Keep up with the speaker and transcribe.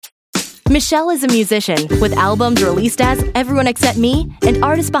Michelle is a musician with albums released as Everyone Except Me and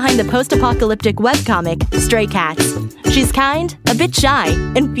artist behind the post-apocalyptic webcomic Stray Cats. She's kind, a bit shy,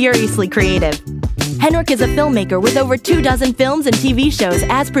 and furiously creative. Henrik is a filmmaker with over 24 films and TV shows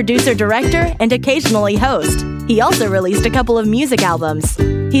as producer, director, and occasionally host. He also released a couple of music albums.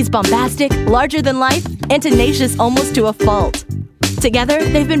 He's bombastic, larger than life, and tenacious almost to a fault. Together,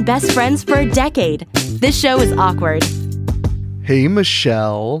 they've been best friends for a decade. This show is awkward. Hey,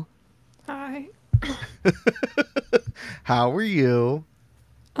 Michelle. Hi. How are you?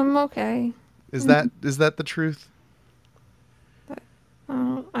 I'm okay. Is that the truth?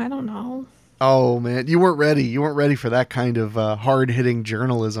 I don't know. Oh, man. You weren't ready. You weren't ready for that kind of hard-hitting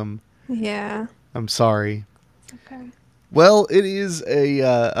journalism. Yeah. I'm sorry. Okay. Well, it is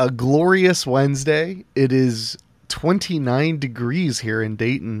a glorious Wednesday. It is 29 degrees here in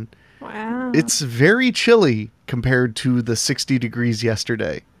Dayton. Wow. It's very chilly compared to the 60 degrees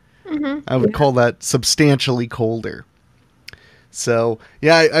yesterday. Mm-hmm. I would call that substantially colder. So,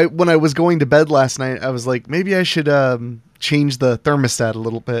 yeah, I when I was going to bed last night, I was like, maybe I should change the thermostat a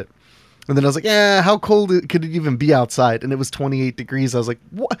little bit. And then I was like, yeah, how cold could it even be outside? And it was 28 degrees. I was like,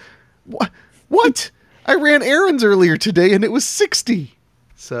 what? I ran errands earlier today and it was 60.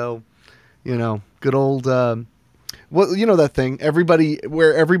 So, good old, that thing,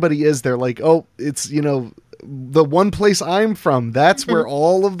 where everybody is, they're like, oh, it's, the one place I'm from, that's where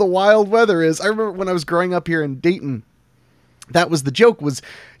all of the wild weather is. I remember when I was growing up here in Dayton, that was the joke was,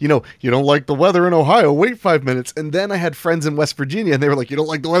 you don't like the weather in Ohio, wait 5 minutes. And then I had friends in West Virginia and they were like, you don't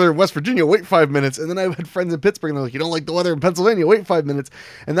like the weather in West Virginia, wait 5 minutes. And then I had friends in Pittsburgh and they're like, you don't like the weather in Pennsylvania, wait 5 minutes.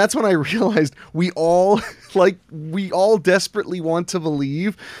 And that's when I realized we all desperately want to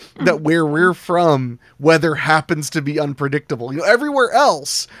believe that where we're from, weather happens to be unpredictable. Everywhere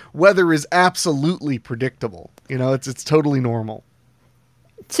else, weather is absolutely predictable. It's totally normal.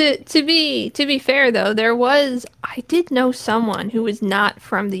 To be fair though, I did know someone who was not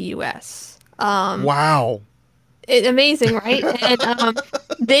from the U.S. Wow. Amazing, right? And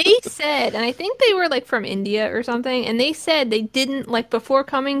they said, and I think they were like from India or something, and they said they didn't, like, before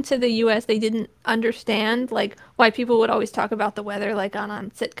coming to the U.S., they didn't understand like why people would always talk about the weather like on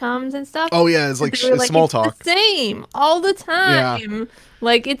sitcoms and stuff. Oh yeah, it's like small talk. The same all the time. Yeah.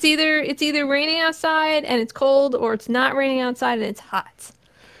 Like it's either raining outside and it's cold, or it's not raining outside and it's hot.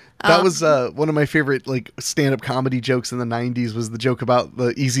 That was one of my favorite stand-up comedy jokes in the 90s was the joke about the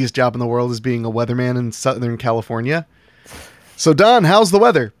easiest job in the world is being a weatherman in Southern California. So, Don, how's the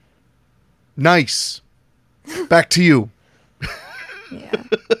weather? Nice. Back to you. Yeah.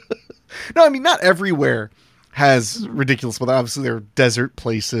 No, I mean, not everywhere has ridiculous weather. Obviously, there are desert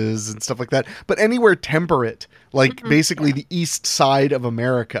places and stuff like that. But anywhere temperate, basically the east side of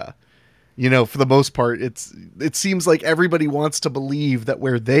America, for the most part, it seems like everybody wants to believe that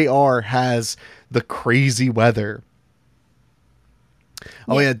where they are has the crazy weather.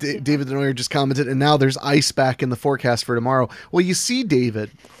 Oh yeah, David Denoyer just commented, and now there's ice back in the forecast for tomorrow. Well, you see,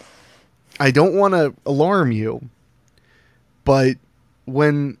 David, I don't want to alarm you, but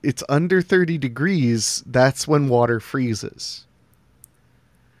when it's under 30 degrees, that's when water freezes.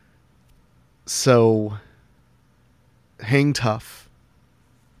 So, hang tough.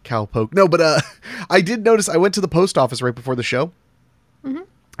 Cowpoke. No, but I did notice, I went to the post office right before the show, and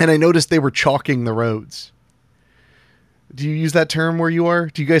I noticed they were chalking the roads. Do you use that term where you are?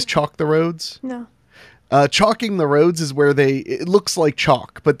 Do you guys chalk the roads? No. Chalking the roads is where it looks like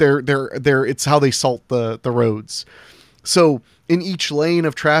chalk, but it's how they salt the roads. So in each lane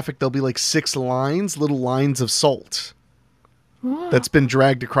of traffic, there'll be like 6 little lines of salt that's been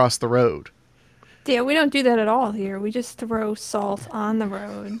dragged across the road. Yeah, we don't do that at all here. We just throw salt on the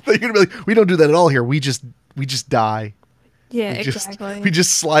road. You're gonna be like, we don't do that at all here. We just die. Yeah, exactly. We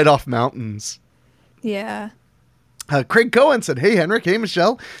just slide off mountains. Yeah. Craig Cohen said, hey, Henrik. Hey,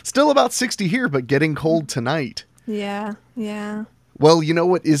 Michelle. Still about 60 here, but getting cold tonight. Yeah. Well, you know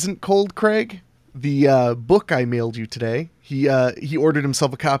what isn't cold, Craig? The book I mailed you today. He ordered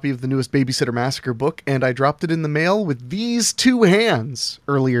himself a copy of the newest Babysitter Massacre book, and I dropped it in the mail with these 2 hands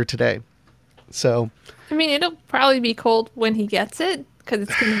earlier today. So, I mean, it'll probably be cold when he gets it because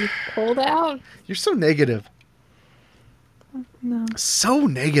it's going to be cold out. You're so negative. No. So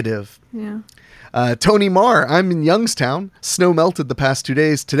negative. Yeah. Tony Marr, I'm in Youngstown. Snow melted the past 2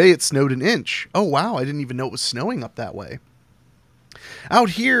 days. Today it snowed an inch. Oh, wow. I didn't even know it was snowing up that way.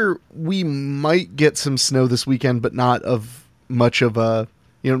 Out here, we might get some snow this weekend, but not of much of a,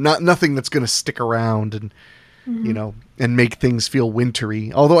 nothing that's going to stick around and, and make things feel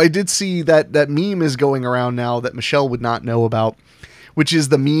wintry. Although I did see that meme is going around now that Michelle would not know about, which is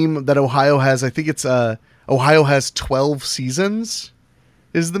the meme that Ohio has. I think it's Ohio has 12 seasons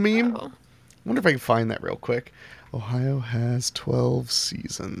is the meme. Oh. wonder if I can find that real quick. Ohio has 12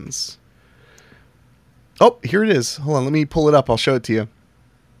 seasons. Oh, here it is. Hold on, let me pull it up. I'll show it to you.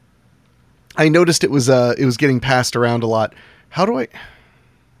 I noticed it was getting passed around a lot. How do I...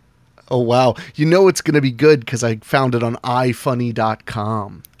 Oh, wow. You know it's going to be good because I found it on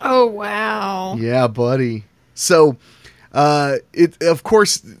ifunny.com. Oh, wow. Yeah, buddy. So, why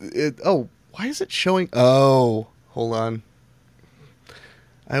is it showing? Oh, hold on.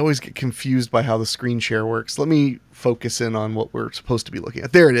 I always get confused by how the screen share works. Let me focus in on what we're supposed to be looking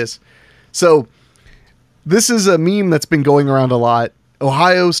at. There it is. So, this is a meme that's been going around a lot.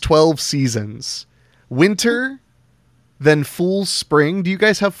 Ohio's 12 seasons. Winter, then Fool's Spring. Do you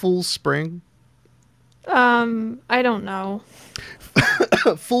guys have Fool's Spring? I don't know.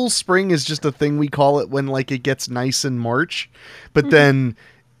 Fool's Spring is just a thing we call it when like it gets nice in March, but then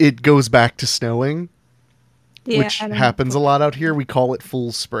it goes back to snowing, which happens a lot out here. We call it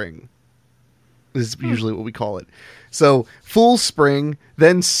Fool's Spring. This is usually what we call it. So Fool's Spring,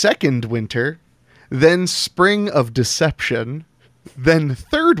 then second winter, then Spring of Deception, then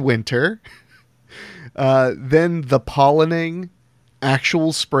third winter, then the pollinating,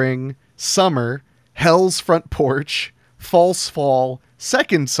 actual spring, summer, Hell's Front Porch, false fall,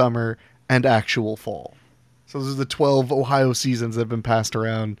 second summer, and actual fall. So those are the 12 Ohio seasons that have been passed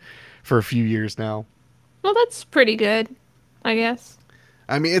around for a few years now. Well, that's pretty good, I guess.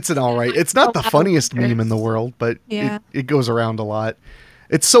 I mean, it's an all right. It's not the funniest meme in the world, but it goes around a lot.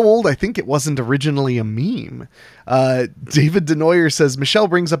 It's so old, I think it wasn't originally a meme. David Denoyer says, Michelle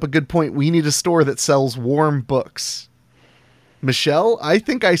brings up a good point. We need a store that sells warm books. Michelle, I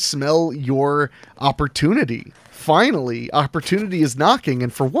think I smell your opportunity. Finally, opportunity is knocking,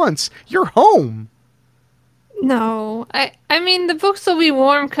 and for once, you're home. No, I mean, the books will be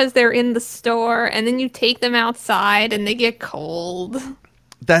warm because they're in the store, and then you take them outside and they get cold.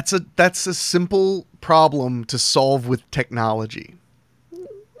 That's a simple problem to solve with technology.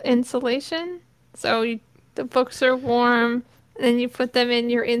 Insulation? So the books are warm, and then you put them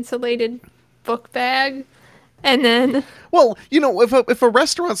in your insulated book bag, and then... Well, you know, if a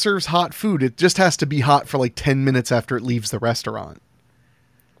restaurant serves hot food, it just has to be hot for like 10 minutes after it leaves the restaurant.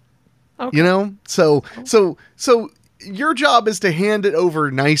 Okay. You know? So your job is to hand it over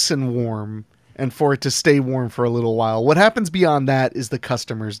nice and warm and for it to stay warm for a little while. What happens beyond that is the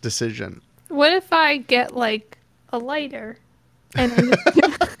customer's decision. What if I get like a lighter? And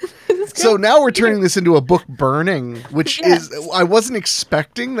so now we're turning this into a book burning, which is, I wasn't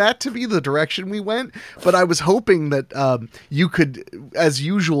expecting that to be the direction we went, but I was hoping that you could, as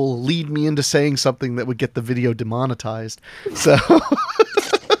usual, lead me into saying something that would get the video demonetized. So,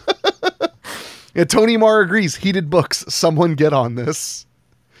 yeah, Tony Marr agrees. Heated books. Someone get on this.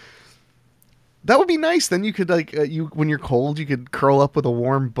 That would be nice. Then you could when you're cold, you could curl up with a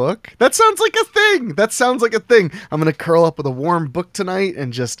warm book. That sounds like a thing. I'm going to curl up with a warm book tonight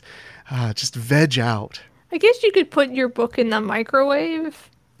and just veg out. I guess you could put your book in the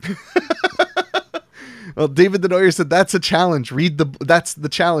microwave. Well, David Denoyer said that's a challenge. That's the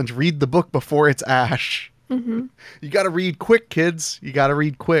challenge. Read the book before it's ash. Mm-hmm. You got to read quick, kids. You got to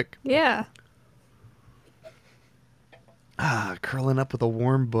read quick. Yeah. Curling up with a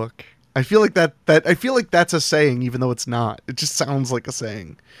warm book. I feel like that's a saying, even though it's not. It just sounds like a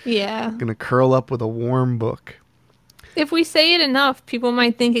saying. Yeah. I'm gonna curl up with a warm book. If we say it enough, people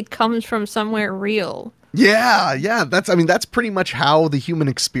might think it comes from somewhere real. Yeah. That's pretty much how the human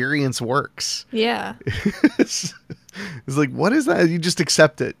experience works. Yeah. It's like, what is that? You just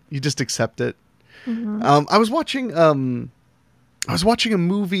accept it. Mm-hmm. I was watching a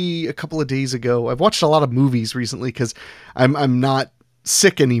movie a couple of days ago. I've watched a lot of movies recently because I'm not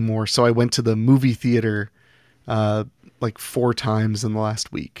sick anymore, so I went to the movie theater like 4 times in the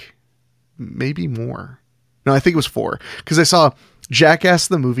last week, maybe more. No, I think it was 4, because I saw Jackass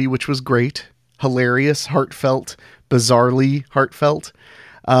the movie, which was great, hilarious, heartfelt, bizarrely heartfelt,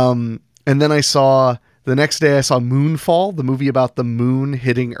 and then the next day I saw Moonfall, the movie about the moon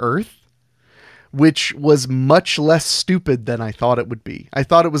hitting Earth, which was much less stupid than I thought it would be. I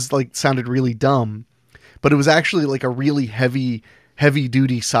thought it was sounded really dumb, but it was actually like a really heavy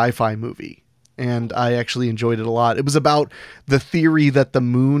duty sci-fi movie, and I actually enjoyed it a lot. It was about the theory that the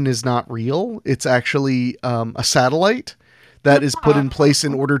moon is not real. It's actually a satellite that is put in place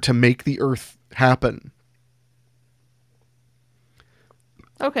in order to make the Earth happen.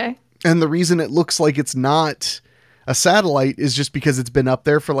 Okay. And the reason it looks like it's not a satellite is just because it's been up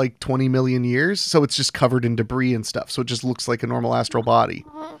there for like 20 million years, so it's just covered in debris and stuff, so it just looks like a normal astral body.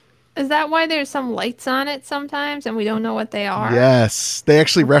 Is that why there's some lights on it sometimes and we don't know what they are? Yes. They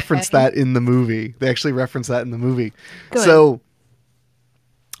actually reference that in the movie. Good. So,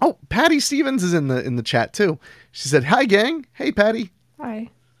 Patty Stevens is in the chat too. She said, "Hi gang." Hey Patty. Hi.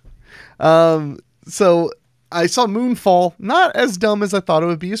 So I saw Moonfall, not as dumb as I thought it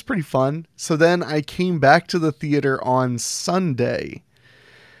would be. It's pretty fun. So then I came back to the theater on Sunday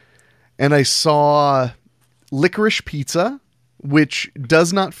and I saw Licorice Pizza, which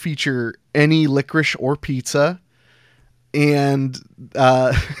does not feature any licorice or pizza. And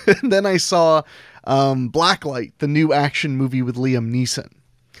then I saw Blacklight, the new action movie with Liam Neeson.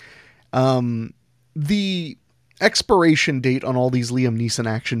 The expiration date on all these Liam Neeson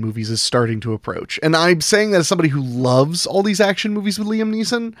action movies is starting to approach. And I'm saying that as somebody who loves all these action movies with Liam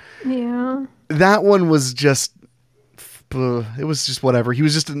Neeson. Yeah. That one was just, it was just whatever. He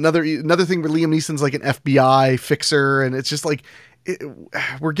was just another thing where Liam Neeson's like an FBI fixer. And it's just like,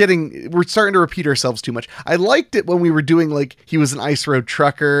 we're starting to repeat ourselves too much. I liked it when we were doing like, he was an ice road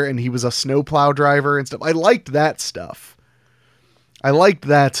trucker and he was a snowplow driver and stuff. I liked that stuff.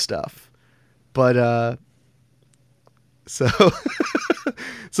 But,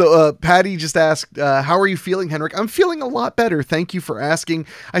 So Patty just asked, how are you feeling, Henrik? I'm feeling a lot better. Thank you for asking.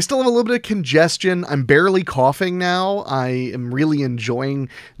 I still have a little bit of congestion. I'm barely coughing now. I am really enjoying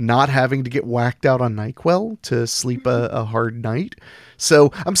not having to get whacked out on NyQuil to sleep a hard night.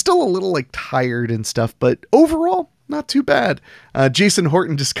 So I'm still a little like tired and stuff, but overall, not too bad. Jason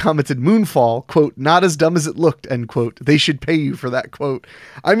Horton just commented, Moonfall, quote, not as dumb as it looked, end quote. They should pay you for that quote.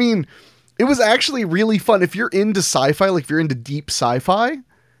 I mean, it was actually really fun. If you're into sci-fi, like if you're into deep sci-fi,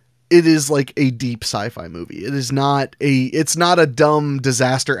 it is like a deep sci-fi movie. It's not a dumb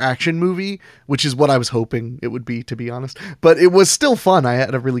disaster action movie, which is what I was hoping it would be, to be honest. But it was still fun. I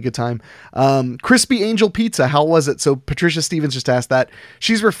had a really good time. Crispy Angel Pizza, how was it? So Patricia Stevens just asked that.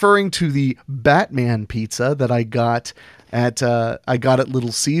 She's referring to the Batman pizza that I got at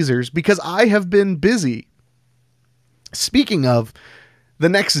Little Caesars because I have been busy. Speaking of, the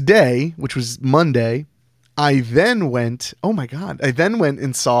next day, which was Monday, I then went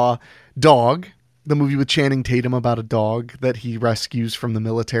and saw Dog, the movie with Channing Tatum about a dog that he rescues from the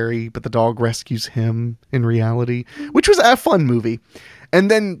military, but the dog rescues him in reality, which was a fun movie.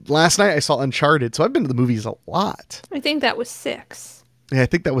 And then last night I saw Uncharted, so I've been to the movies a lot. I think that was 6. Yeah, I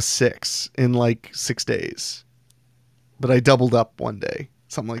think that was 6 in like 6 days. But I doubled up one day,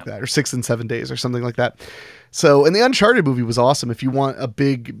 something like that, or 6 and 7 days or something like that. So, and the Uncharted movie was awesome. If you want a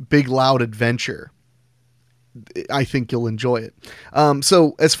big, loud adventure, I think you'll enjoy it.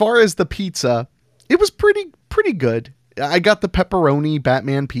 So as far as the pizza, it was pretty good. I got the pepperoni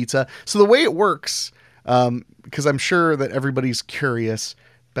Batman pizza. So the way it works, because I'm sure that everybody's curious,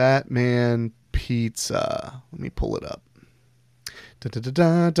 Batman pizza. Let me pull it up. Let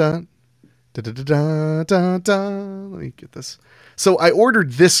me get this. So I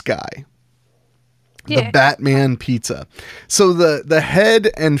ordered this guy. Yeah. The Batman pizza. So the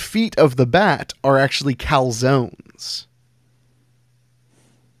head and feet of the bat are actually calzones.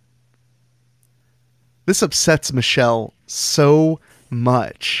 This upsets Michelle so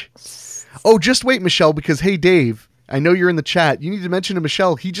much. Oh, just wait, Michelle, because hey, Dave, I know you're in the chat. You need to mention to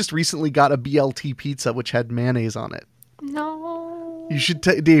Michelle, he just recently got a BLT pizza, which had mayonnaise on it. No. You should,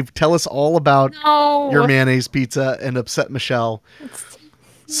 Dave, tell us all about your mayonnaise pizza and upset Michelle.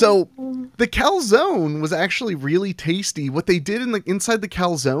 So the calzone was actually really tasty. What they did inside the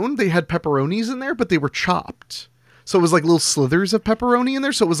calzone, they had pepperonis in there, but they were chopped. So it was like little slithers of pepperoni in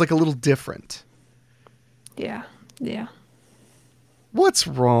there. So it was like a little different. Yeah. What's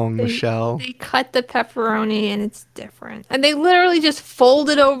wrong, Michelle? They cut the pepperoni and it's different. And they literally just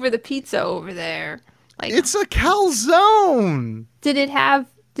folded over the pizza over there. Like, it's a calzone. Did it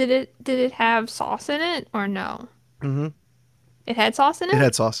have sauce in it or no? Mm-hmm. It had sauce in it? It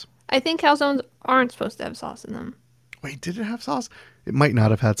had sauce. I think calzones aren't supposed to have sauce in them. Wait, did it have sauce? It might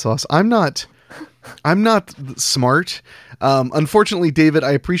not have had sauce. I'm not smart. Unfortunately, David,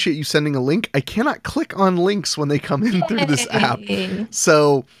 I appreciate you sending a link. I cannot click on links when they come in through this app.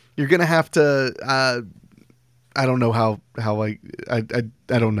 So you're going to have to, I don't know how I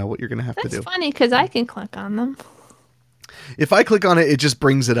don't know what you're going to have to do. That's funny because I can click on them. If I click on it, it just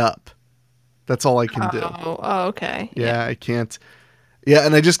brings it up. That's all I can do. Oh, okay. Yeah, I can't. Yeah,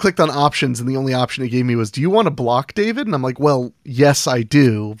 and I just clicked on options, and the only option it gave me was, do you want to block David? And I'm like, well, yes, I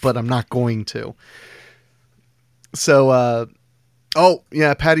do, but I'm not going to. So, oh,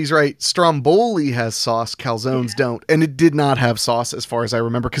 yeah, Patty's right. Stromboli has sauce. Calzones don't. And it did not have sauce, as far as I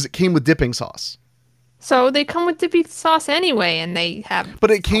remember, because it came with dipping sauce. So they come with dipping sauce anyway, and they have...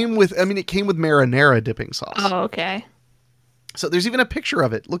 But it came with marinara dipping sauce. Oh, okay. So there's even a picture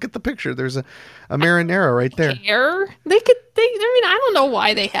of it. Look at the picture. There's a marinara right there. I don't know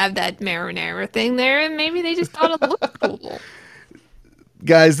why they have that marinara thing there. Maybe they just thought it looked cool.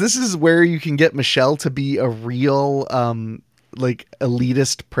 Guys, this is where you can get Michelle to be a real like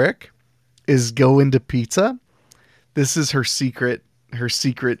elitist prick, is go into pizza. This is her secret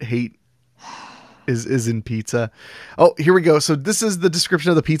hate is in pizza. Oh, here we go. So this is the description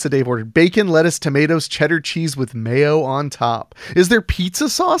of the pizza Dave ordered. Bacon, lettuce, tomatoes, cheddar cheese with mayo on top. Is there pizza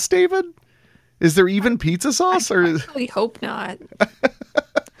sauce, David? Is there even pizza sauce? I really hope not.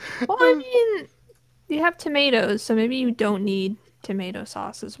 Well, I mean, you have tomatoes, so maybe you don't need tomato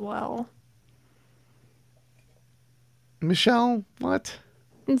sauce as well. Michelle, what?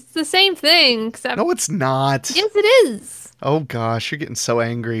 It's the same thing, except... No, it's not. Yes, it is. Oh, gosh, you're getting so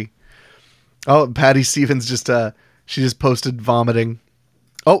angry. Oh, Patty Stevens she just posted vomiting.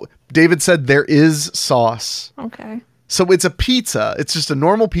 Oh, David said there is sauce. Okay. So it's a pizza. It's just a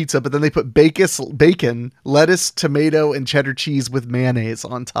normal pizza, but then they put bacon, lettuce, tomato, and cheddar cheese with mayonnaise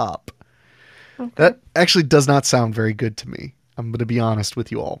on top. Okay. That actually does not sound very good to me. I'm going to be honest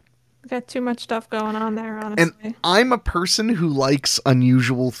with you all. Got too much stuff going on there, honestly. And I'm a person who likes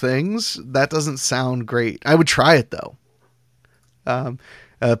unusual things. That doesn't sound great. I would try it, though.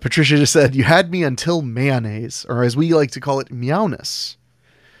 Patricia just said, you had me until mayonnaise, or as we like to call it, meowness.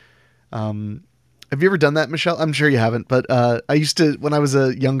 Have you ever done that, Michelle? I'm sure you haven't, but I used to, when I was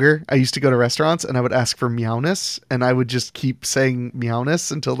younger, I used to go to restaurants and I would ask for meowness, and I would just keep saying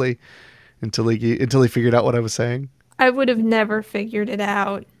meowness until they figured out what I was saying. I would have never figured it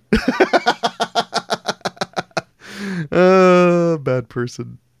out. Bad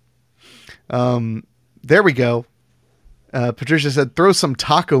person. There we go. Patricia said, throw some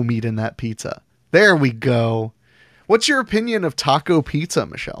taco meat in that pizza. There we go. What's your opinion of taco pizza,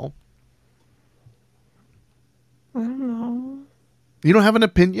 Michelle? I don't know. You don't have an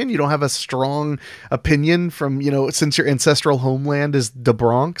opinion? You don't have a strong opinion from, since your ancestral homeland is the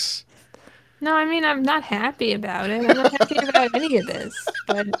Bronx? No, I mean, I'm not happy about it. I'm not happy about any of this.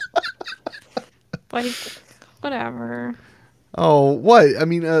 But, like, whatever. Oh, what? I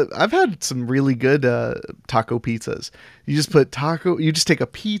mean, I've had some really good taco pizzas. You just take a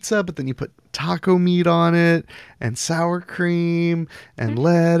pizza, but then you put taco meat on it, and sour cream, and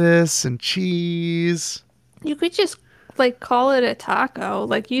lettuce, and cheese. You could just, call it a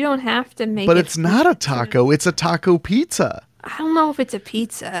taco. You don't have to make it. But it's not a taco. It's a taco pizza. I don't know if it's a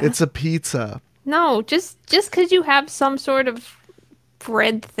pizza. It's a pizza. No, just because you have some sort of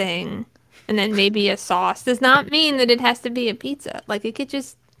bread thing and then maybe a sauce does not mean that it has to be a pizza. It could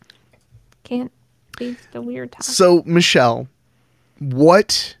just can't be a weird taco. So, Michelle,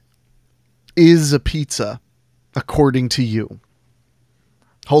 what is a pizza according to you?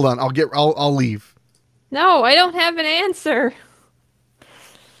 Hold on, I'll leave. No, I don't have an answer.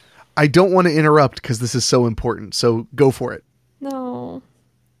 I don't want to interrupt because this is so important. So go for it. No,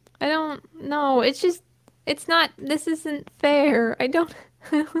 I don't know. It's not, this isn't fair. I don't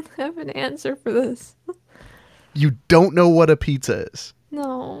have an answer for this. You don't know what a pizza is?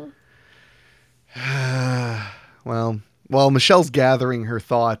 No. Well, while Michelle's gathering her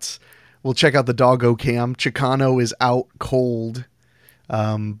thoughts, we'll check out the doggo cam. Chicano is out cold,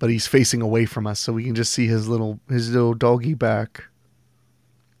 but he's facing away from us, so we can just see his little doggy back.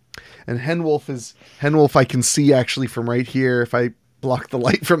 And Henwolf I can see actually from right here. If I block the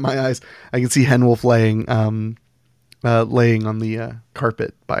light from my eyes, I can see Henwolf laying on the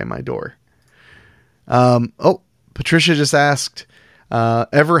carpet by my door. Patricia just asked,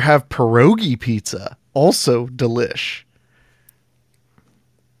 ever have pierogi pizza? Also delish.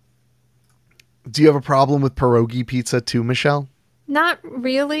 Do you have a problem with pierogi pizza too, Michelle? Not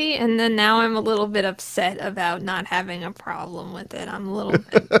really, and then now I'm a little bit upset about not having a problem with it. I'm a little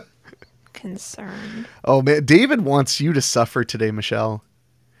bit concerned. Oh man, David wants you to suffer today, Michelle.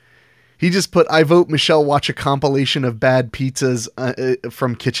 He just put, I vote Michelle watch a compilation of bad pizzas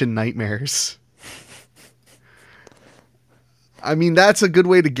from Kitchen Nightmares. I mean, that's a good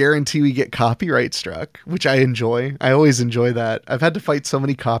way to guarantee we get copyright struck, which I enjoy. I always enjoy that. I've had to fight so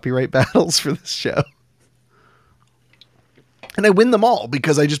many copyright battles for this show. And I win them all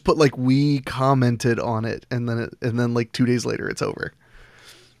because I just put we commented on it and then 2 days later it's over.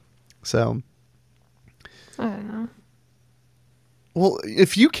 So I don't know. Well,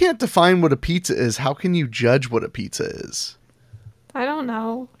 if you can't define what a pizza is, how can you judge what a pizza is? I don't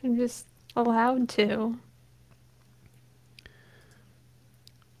know. I'm just allowed to.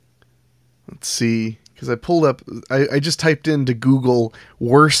 Let's see, because I pulled up, I just typed into Google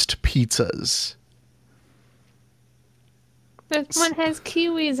worst pizzas. This one has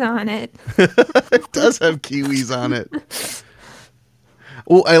kiwis on it. It does have kiwis on it.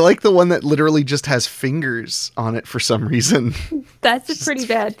 Well, I like the one that literally just has fingers on it for some reason. That's a pretty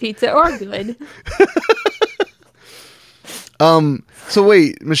bad pizza, or good. So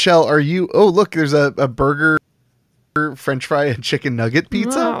wait, Michelle, are you? Oh, look, there's a burger, French fry, and chicken nugget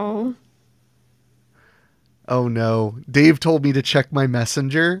pizza. No. Oh no, Dave told me to check my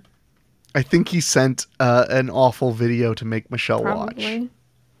messenger. I think he sent an awful video to make Michelle watch. Probably.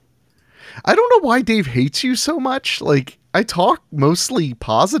 I don't know why Dave hates you so much. Like, I talk mostly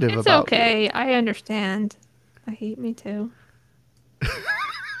positive It's about okay. I understand. I hate me too.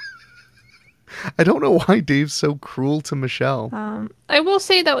 I don't know why Dave's so cruel to Michelle. I will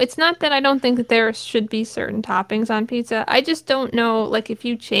say though, it's not that I don't think that there should be certain toppings on pizza. I just don't know, like if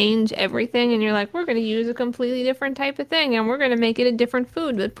you change everything and you're like, we're going to use a completely different type of thing and we're going to make it a different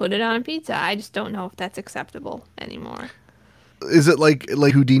food but put it on a pizza. I just don't know if that's acceptable anymore. Is it like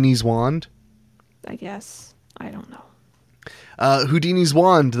Houdini's wand? I guess. I don't know. Houdini's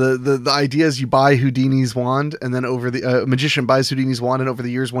wand. The idea is you buy Houdini's wand, and then over the magician buys Houdini's wand, and over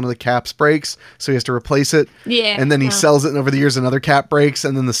the years one of the caps breaks, so he has to replace it. Yeah. And then he sells it, and over the years another cap breaks,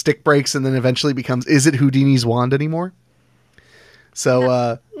 and then the stick breaks, and then eventually becomes, is it Houdini's wand anymore?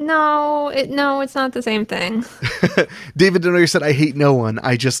 So No, it's not the same thing. David Denoyer said, "I hate no one.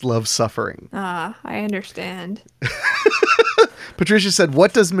 I just love suffering." I understand. Patricia said,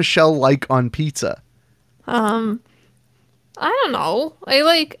 "What does Michelle like on pizza?" I don't know. I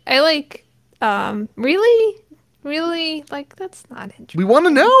like really like that's not interesting. We want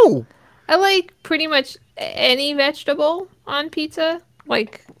to know. I like pretty much any vegetable on pizza.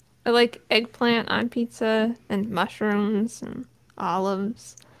 Like I like eggplant on pizza and mushrooms and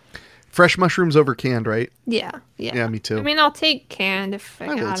olives. Fresh mushrooms over canned, right? Yeah. Yeah, me too. I mean, I'll take canned if I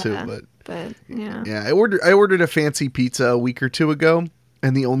I will gotta. too, but yeah. Yeah, I ordered a fancy pizza a week or two ago,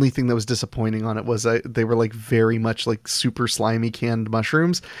 and the only thing that was disappointing on it was they were like very much like super slimy canned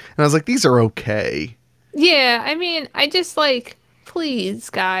mushrooms, and I was like, these are okay. Yeah, I mean, I just like, please,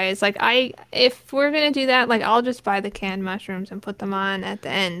 guys, like if we're gonna do that, like I'll just buy the canned mushrooms and put them on at the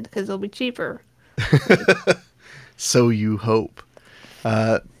end because they'll be cheaper. So you hope.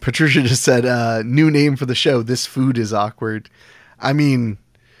 Patricia just said, new name for the show. This food is awkward. I mean,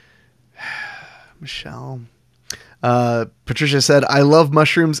 Michelle. Patricia said, I love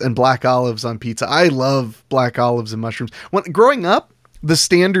mushrooms and black olives on pizza. I love black olives and mushrooms. Growing up, the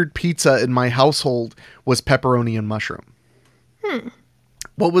standard pizza in my household was pepperoni and mushroom.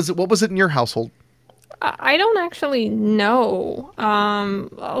 What was it in your household? I don't actually know.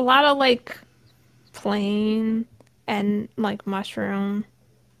 A lot of like plain and like mushroom.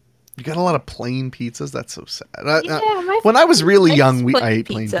 You got a lot of plain pizzas? That's so sad. When I was really young, I ate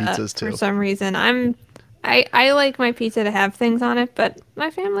plain pizza pizzas too. For some reason, I like my pizza to have things on it, but my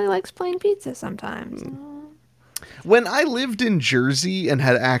family likes plain pizza sometimes. When I lived in Jersey and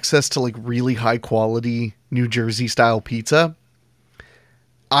had access to like really high quality New Jersey style pizza,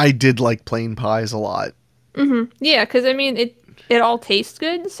 I did like plain pies a lot. Mm-hmm. Yeah, because I mean it all tastes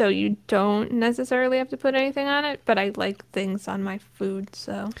good, so you don't necessarily have to put anything on it. But I like things on my food,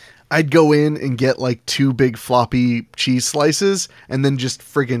 so I'd go in and get like 2 big floppy cheese slices and then just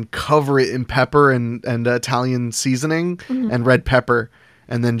friggin' cover it in pepper and Italian seasoning and red pepper,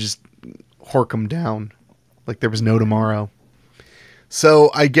 and then just hork them down like there was no tomorrow.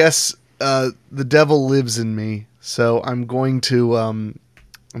 So I guess the devil lives in me. So I'm going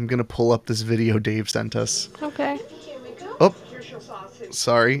to pull up this video Dave sent us. okay. Oh,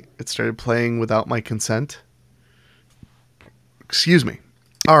 sorry. It started playing without my consent. Excuse me.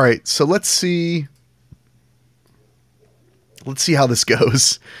 All right, so let's see how this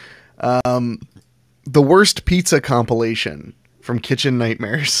goes. The worst pizza compilation from Kitchen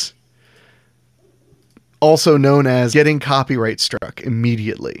Nightmares. Also known as getting copyright struck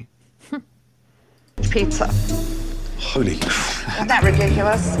immediately. Pizza. Holy crap. Isn't that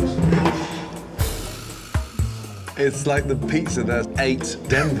ridiculous? It's like the pizza that ate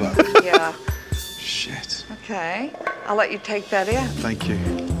Denver. Yeah. Shit. Okay. I'll let you take that in. Thank you.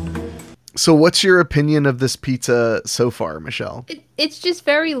 So what's your opinion of this pizza so far, Michelle? It's just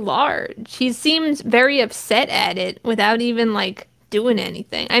very large. He seems very upset at it without even like doing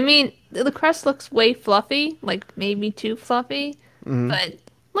anything. I mean, the crust looks way fluffy, like maybe too fluffy, but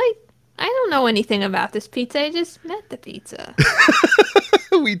like I don't know anything about this pizza. I just met the pizza.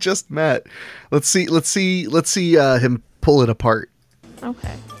 We just met. Let's see him pull it apart.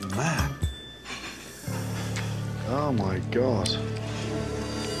 Okay. Man. Oh my god.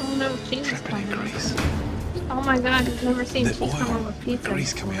 Oh no, cheese is Dripping in coming. grease. Oh my god, I've never seen The cheese come on oil. with pizza.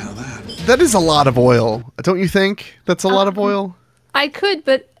 Grease coming out of that. That is a lot of oil. Don't you think? That's a lot of oil? I could,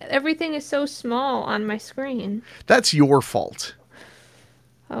 but everything is so small on my screen. That's your fault.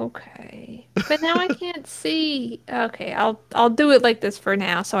 Okay. But now I can't see. Okay, I'll do it like this for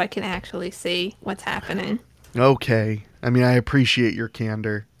now so I can actually see what's happening. Okay. I mean, I appreciate your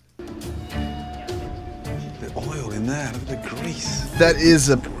candor. The oil in there, look at the grease. That is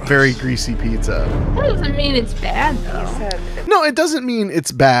a very greasy pizza. That doesn't mean it's bad though. Said No, it doesn't mean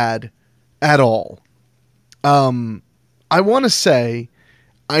it's bad at all. I want to say,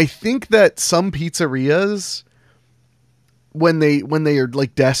 I think that some pizzerias, when they are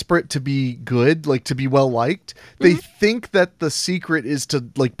like desperate to be good, like to be well liked, they think that the secret is to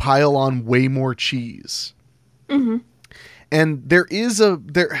like pile on way more cheese. Mm-hmm. And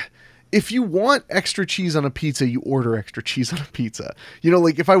if you want extra cheese on a pizza, you order extra cheese on a pizza. You know,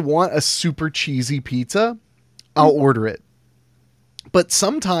 like if I want a super cheesy pizza, I'll order it. But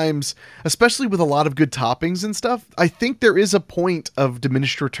sometimes, especially with a lot of good toppings and stuff, I think there is a point of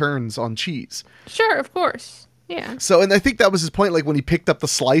diminished returns on cheese. Sure, of course. Yeah. So, and I think that was his point, like when he picked up the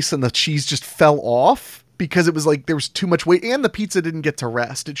slice and the cheese just fell off because it was like there was too much weight and the pizza didn't get to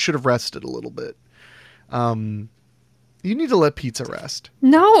rest. It should have rested a little bit. You need to let pizza rest.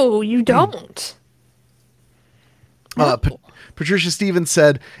 No, you don't. Patricia Stevens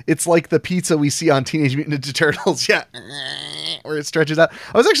said, it's like the pizza we see on Teenage Mutant Ninja Turtles. Yeah. Where it stretches out.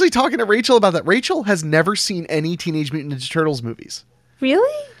 I was actually talking to Rachel about that. Rachel has never seen any Teenage Mutant Ninja Turtles movies.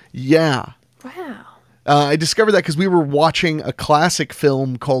 Really? Yeah. Wow. I discovered that because we were watching a classic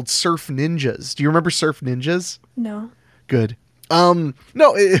film called Surf Ninjas. Do you remember Surf Ninjas? No. Good. No,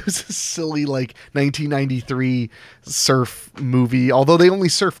 it was a silly, like, 1993 surf movie, although they only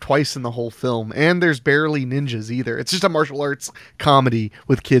surf twice in the whole film, and there's barely ninjas either. It's just a martial arts comedy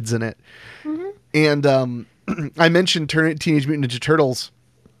with kids in it. Mm-hmm. And I mentioned Teenage Mutant Ninja Turtles,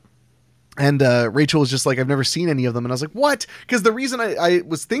 and Rachel was just like, I've never seen any of them. And I was like, what? Because the reason I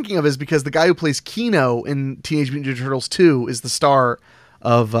was thinking of it is because the guy who plays Kino in Teenage Mutant Ninja Turtles 2 is the star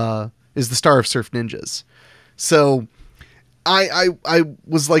of Surf Ninjas. So I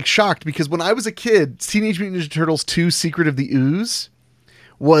was like shocked because when I was a kid, Teenage Mutant Ninja Turtles 2 Secret of the Ooze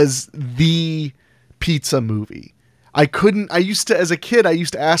was the pizza movie. As a kid, I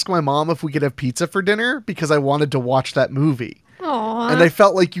used to ask my mom if we could have pizza for dinner because I wanted to watch that movie. Aww. And I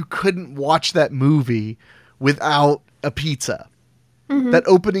felt like you couldn't watch that movie without a pizza. Mm-hmm. That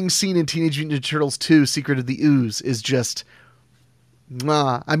opening scene in Teenage Mutant Ninja Turtles 2 Secret of the Ooze is just,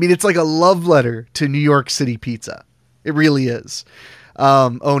 I mean, it's like a love letter to New York City pizza. It really is.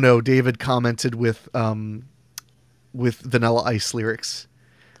 Oh no, David commented with Vanilla Ice lyrics,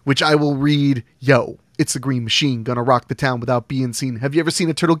 which I will read. Yo, it's the Green Machine, gonna rock the town without being seen. Have you ever seen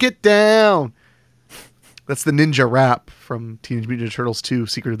a turtle get down? That's the ninja rap from Teenage Mutant Ninja Turtles 2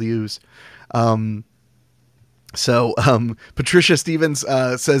 Secret of the Ooze. Patricia Stevens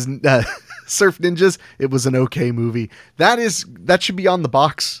says Surf Ninjas, it was an okay movie. That should be on the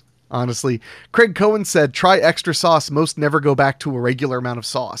box. Honestly, Craig Cohen said, try extra sauce. Most never go back to a regular amount of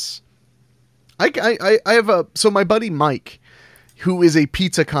sauce. I have so my buddy Mike, who is a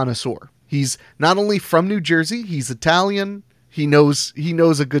pizza connoisseur. He's not only from New Jersey, he's Italian. He knows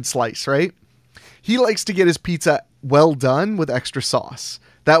a good slice, right? He likes to get his pizza well done with extra sauce.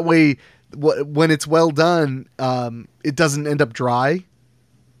 That way, when it's well done, it doesn't end up dry.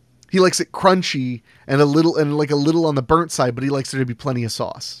 He likes it crunchy and a little on the burnt side, but he likes there to be plenty of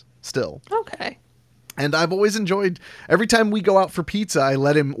sauce still. Okay. And I've always enjoyed, every time we go out for pizza, I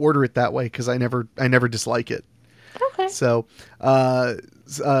let him order it that way because I never dislike it. Okay. So,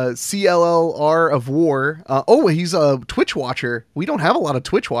 CLLR of War. He's a Twitch watcher. We don't have a lot of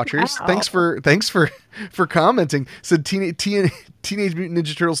Twitch watchers. Wow. Thanks for commenting. Said Teenage Mutant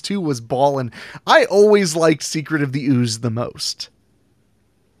Ninja Turtles 2 was ballin'. I always liked Secret of the Ooze the most.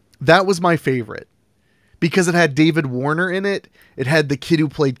 That was my favorite because it had David Warner in it. It had the kid who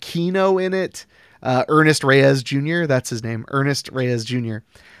played Kino in it. Ernest Reyes Jr. That's his name. Ernest Reyes Jr.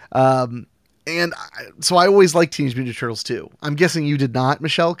 So I always liked Teenage Mutant Ninja Turtles 2. I'm guessing you did not,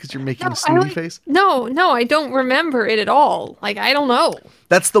 Michelle, because you're making a snooty face. No, I don't remember it at all. Like, I don't know.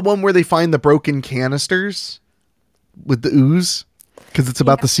 That's the one where they find the broken canisters with the ooze, because it's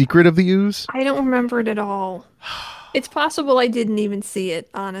about the secret of the ooze. I don't remember it at all. It's possible I didn't even see it,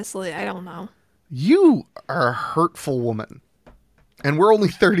 honestly. I don't know. You are a hurtful woman. And we're only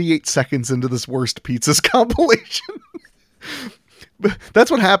 38 seconds into this worst pizzas compilation. That's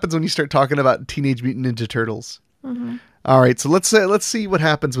what happens when you start talking about Teenage Mutant Ninja Turtles. Mm-hmm. All right, so let's see what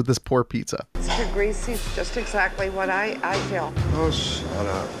happens with this poor pizza. It's too greasy. It's just exactly what I feel. Oh, shut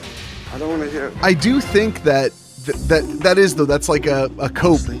up. I don't want to hear it. I do think that's like a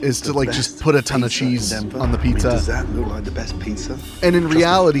cope is to like just put a ton of cheese on the pizza. I mean, does that look like the best pizza? And in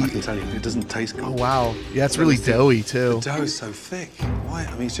reality, I can tell you, it doesn't taste good. Oh wow, yeah, it's really doughy too. The dough is so thick. Why?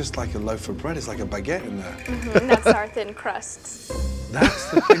 I mean, it's just like a loaf of bread. It's like a baguette in there. Mm-hmm, that's our thin crusts.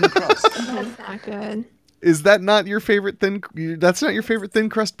 That's the thin crust. That's not good. Is that not your favorite thin? That's not your favorite thin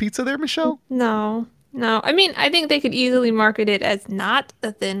crust pizza, there, Michelle? No, no. I mean, I think they could easily market it as not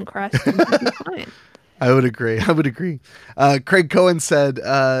a thin crust. And it'd be fine. I would agree. Craig Cohen said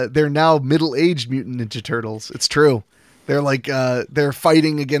they're now middle-aged Mutant Ninja Turtles. It's true. They're like they're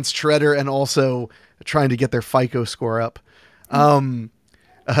fighting against Shredder and also trying to get their FICO score up.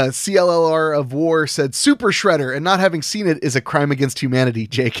 CLLR of War said Super Shredder, and not having seen it is a crime against humanity.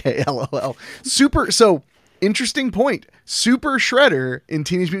 JK, LOL. So interesting point. Super Shredder in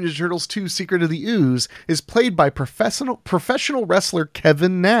Teenage Mutant Ninja Turtles 2: Secret of the Ooze is played by professional wrestler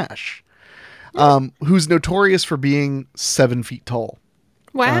Kevin Nash, who's notorious for being 7 feet tall.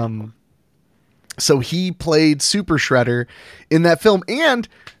 Wow. So he played Super Shredder in that film, and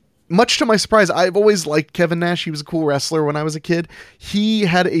much to my surprise, I've always liked Kevin Nash. He was a cool wrestler when I was a kid. He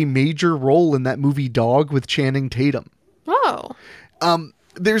had a major role in that movie Dog with Channing Tatum. Oh.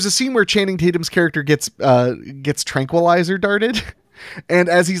 There's a scene where Channing Tatum's character gets tranquilizer darted, and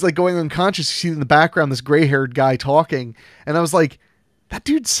as he's like going unconscious, you see in the background this gray-haired guy talking, and I was like, that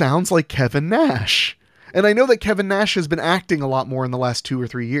dude sounds like Kevin Nash. And I know that Kevin Nash has been acting a lot more in the last 2 or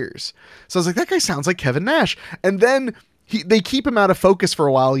 3 years. So I was like, that guy sounds like Kevin Nash. And then they keep him out of focus for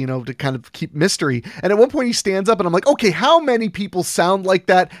a while, to kind of keep mystery. And at one point he stands up and I'm like, okay, how many people sound like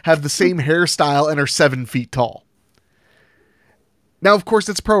that, have the same hairstyle, and are 7 feet tall? Now, of course,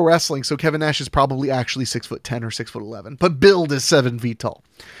 it's pro wrestling, so Kevin Nash is probably actually 6'10" or 6'11", but build is 7 feet tall.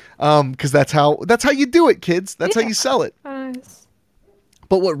 Because that's how you do it, kids. That's how you sell it. Nice.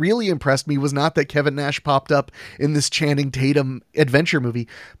 But what really impressed me was not that Kevin Nash popped up in this Channing Tatum adventure movie,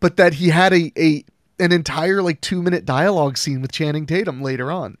 but that he had an entire 2-minute dialogue scene with Channing Tatum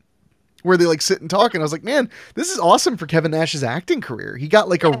later on, where they sit and talk. And I was like, man, this is awesome for Kevin Nash's acting career. He got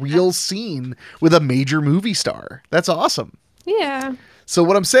a real scene with a major movie star. That's awesome. Yeah. So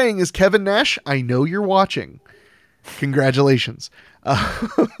what I'm saying is, Kevin Nash, I know you're watching. Congratulations.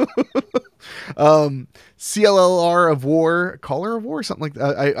 CLLR of War, Caller of War, something like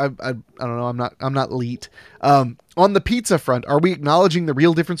that. I don't know. I'm not elite. On the pizza front, are we acknowledging the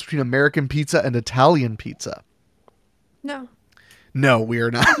real difference between American pizza and Italian pizza? No. No, we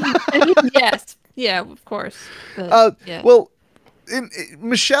are not. Yes. Yeah, of course. But, yeah. Well,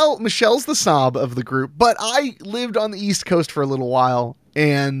 Michelle's the snob of the group, but I lived on the East Coast for a little while,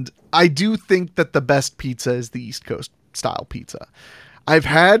 and I do think that the best pizza is the East Coast style pizza. I've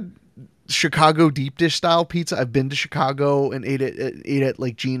had Chicago deep dish style pizza. I've been to Chicago and ate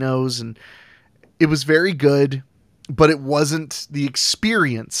at Geno's, and it was very good, but it wasn't the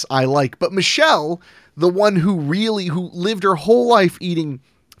experience I like. But Michelle, the one who lived her whole life eating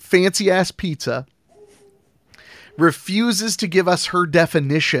fancy ass pizza, refuses to give us her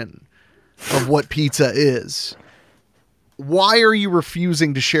definition of what pizza is. Why are you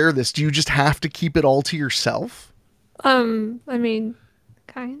refusing to share this? Do you just have to keep it all to yourself? I mean,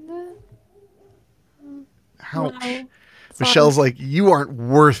 kinda. Ouch. No, Michelle's like, you aren't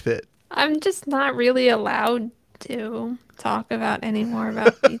worth it. I'm just not really allowed to talk about any more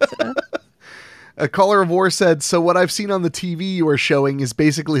about pizza. A Caller of War said, so what I've seen on the TV you are showing is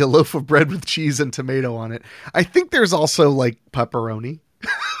basically a loaf of bread with cheese and tomato on it. I think there's also pepperoni,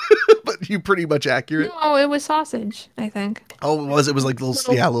 but you pretty much accurate. No, it was sausage, I think. Oh, it was? It was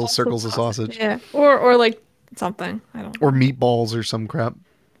little circles of sausage. Yeah. Or something. I don't know. Or meatballs or some crap.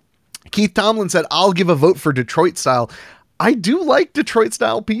 Keith Tomlin said, I'll give a vote for Detroit style. I do like Detroit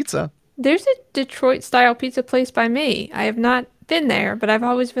style pizza. There's a Detroit style pizza place by me. I have not been there, but I've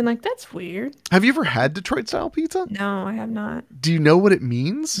always been like, that's weird. Have you ever had Detroit style pizza? No, I have not. Do you know what it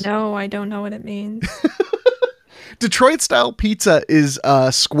means? No, I don't know what it means. Detroit style pizza is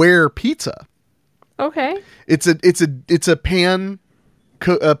a square pizza. Okay. It's a pan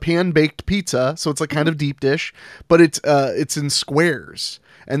baked pizza, so it's kind of deep dish, but it's in squares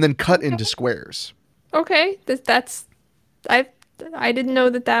and then cut into squares. Okay, I didn't know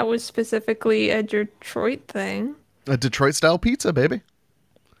that was specifically a Detroit thing. A Detroit style pizza, baby.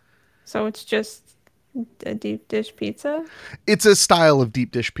 So it's just a deep dish pizza? It's a style of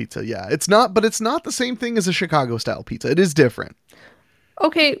deep dish pizza, yeah. It's not the same thing as a Chicago style pizza. It is different.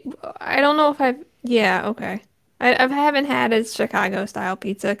 Okay, I don't know if okay. I haven't had a Chicago style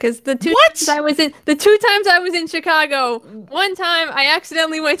pizza because the two times I was in Chicago, one time I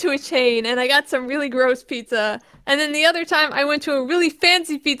accidentally went to a chain and I got some really gross pizza, and then the other time I went to a really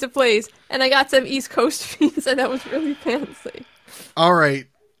fancy pizza place and I got some East Coast pizza that was really fancy. All right,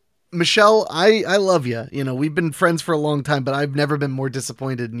 Michelle, I love you. We've been friends for a long time, but I've never been more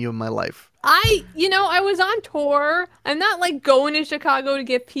disappointed in you in my life. I was on tour. I'm not going to Chicago to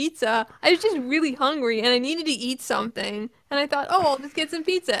get pizza. I was just really hungry and I needed to eat something. And I thought, I'll just get some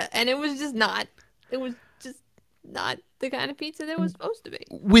pizza. And it was just not. It was not the kind of pizza that was supposed to be.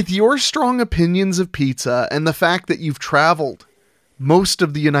 With your strong opinions of pizza and the fact that you've traveled most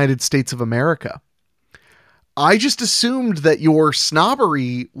of the United States of America, I just assumed that your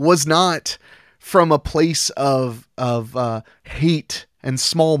snobbery was not from a place of hate and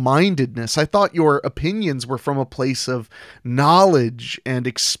small-mindedness. I thought your opinions were from a place of knowledge and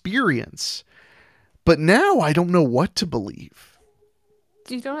experience. But now I don't know what to believe.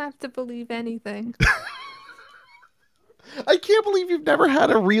 You don't have to believe anything. I can't believe you've never had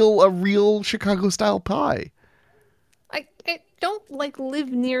a real Chicago style pie. I don't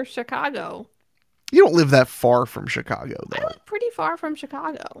live near Chicago. You don't live that far from Chicago, I though. live pretty far from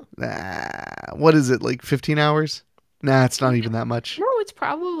Chicago. Nah, what is it, like 15 hours? Nah, it's not even that much. No, it's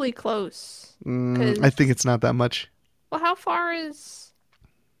probably close. I think it's not that much. Well, how far is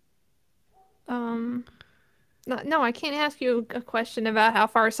No, I can't ask you a question about how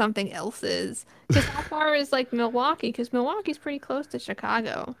far something else is. Because how far is Milwaukee? Because Milwaukee's pretty close to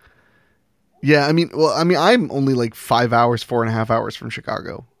Chicago. Yeah, I'm only like 5 hours, 4.5 hours from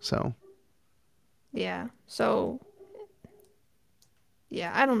Chicago. So, yeah. So,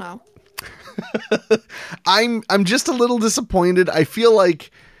 yeah, I don't know. I'm just a little disappointed. I feel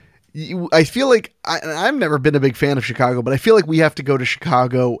like I've never been a big fan of Chicago, but I feel like we have to go to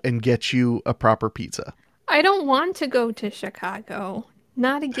Chicago and get you a proper pizza. I don't want to go to Chicago.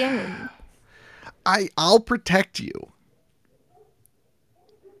 Not again. I'll protect you.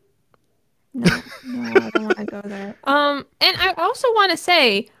 No, I don't want to go there. And I also want to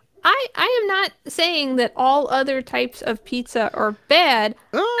say, I am not saying that all other types of pizza are bad.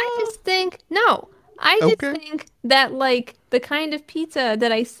 I just think, think that the kind of pizza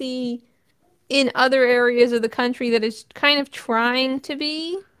that I see in other areas of the country that is kind of trying to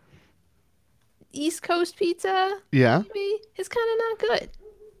be East Coast pizza, Yeah. maybe, is kind of not good.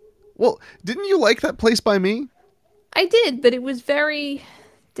 Well, didn't you like that place by me? I did, but it was very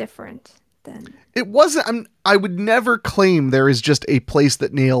different than... It wasn't. I would never claim there is just a place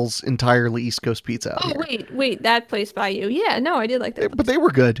that nails entirely East Coast pizza out here. Wait, that place by you. Yeah, no, I did like that place. But they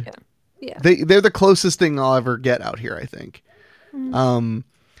were good. Yeah. They're the closest thing I'll ever get out here, I think.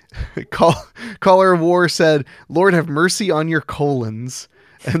 Caller of War said, "Lord have mercy on your colons."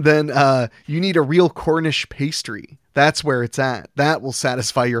 And then you need a real Cornish pastry. That's where it's at. That will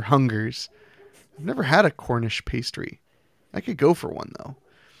satisfy your hungers. I've never had a Cornish pastry. I could go for one, though.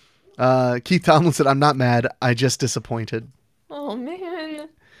 Keith Tomlin said, "I'm not mad. I just disappointed." Oh, man.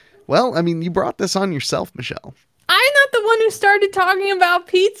 Well, you brought this on yourself, Michelle. I'm not the one who started talking about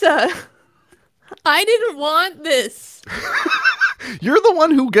pizza. I didn't want this. You're the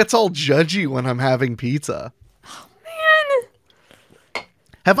one who gets all judgy when I'm having pizza. Oh, man.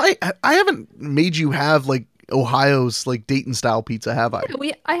 I haven't made you have Ohio's Dayton style pizza, have I?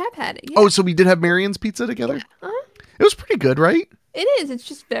 Yeah, I have had it. Yeah. Oh, so we did have Marion's pizza together? Yeah. Uh-huh. It was pretty good, right? It is. It's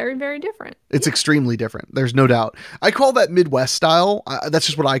just very, very different. It's extremely different. There's no doubt. I call that Midwest style. That's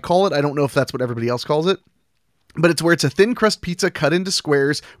just what I call it. I don't know if that's what everybody else calls it. But it's where it's a thin crust pizza cut into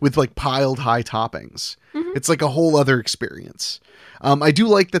squares with piled high toppings. Mm-hmm. It's like a whole other experience. I do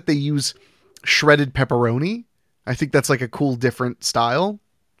like that they use shredded pepperoni. I think that's a cool, different style.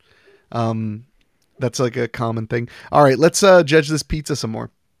 That's a common thing. All right, let's judge this pizza some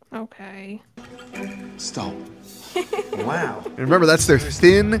more. Okay. Stop. Wow. And remember, that's their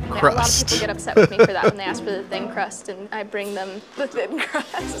thin Yeah, a lot of crust. people get upset with me for that when they ask for the thin crust, and I bring them the thin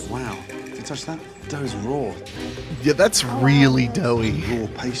crust. Wow. Did you touch that? Dough's raw. Yeah, that's really doughy. Raw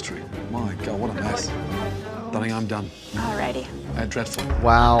pastry. My God, what a mess. Darling, I'm done. Alrighty, Dreadful.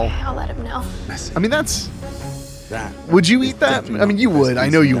 Wow. I'll let him know. Messy. That's... That. Would you eat that? You would. I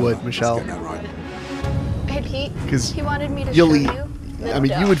know you would, Michelle. Let's get that right. Hey, Pete. 'Cause He wanted me to you'll show eat.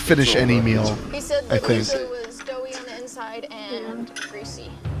 you. You would finish any meal. He said I the think. pizza was doughy on the inside and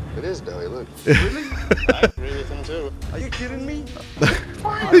greasy. It is doughy, look. I agree with him too. Are you kidding me?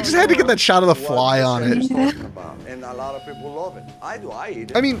 They just had to get that shot of the fly on it. Talking about, and a lot of people love it. I do. I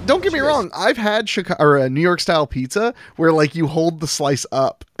eat it. Don't get me wrong. I've had New York style pizza where you hold the slice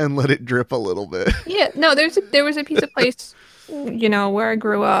up and let it drip a little bit. Yeah, no, there was a pizza place, where I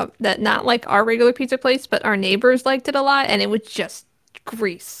grew up that not like our regular pizza place, but our neighbors liked it a lot, and it was just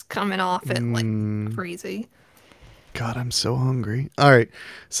grease coming off it like crazy. God, I'm so hungry. All right,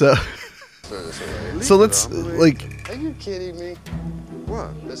 so let's Are you kidding me?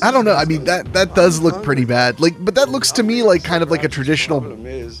 What? This I don't know. is- That does look pretty bad. But that looks to me kind of a traditional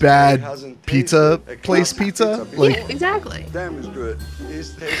bad pizza place pizza. Yeah, exactly. Damn, it's good.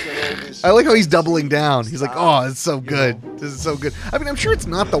 It's tasting all this. I like how he's doubling down. He's like, "Oh, it's so good. This is so good." I'm sure it's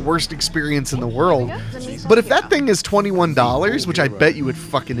not the worst experience in the world, but if that thing is $21, which I bet you it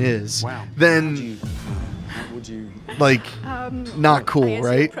fucking is, then Would you Like, not I cool, guess you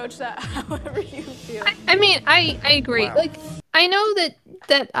right? approach that however you feel. I mean, I agree. Wow. Like, I know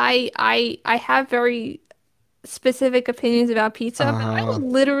that I have very specific opinions about pizza, but I will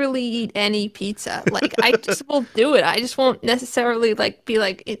literally eat any pizza. Like, I just will do it. I just won't necessarily like be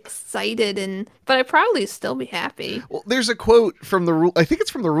like excited, but I probably still be happy. Well, there's a quote from the rule. I think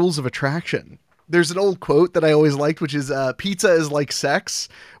it's from the Rules of Attraction. There's an old quote that I always liked, which is, pizza is like sex.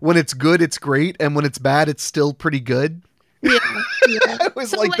 When it's good, it's great. And when it's bad, it's still pretty good. Yeah. I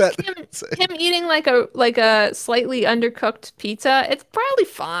always like that. Him eating like a slightly undercooked pizza, it's probably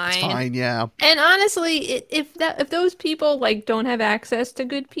fine. It's fine, yeah. And honestly, if those people like don't have access to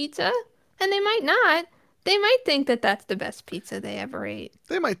good pizza, and they might think that that's the best pizza they ever ate.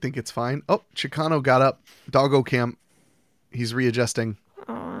 They might think it's fine. Oh, Chicano got up. Doggo camp. He's readjusting.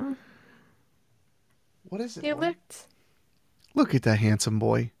 Aw. What is it? He boy? licked. Look at that handsome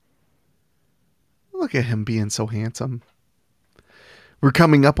boy. Look at him being so handsome. We're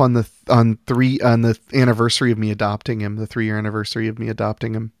coming up on the anniversary of me adopting him, the 3-year anniversary of me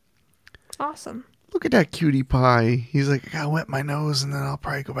adopting him. Awesome. Look at that cutie pie. He's like, I gotta wet my nose and then I'll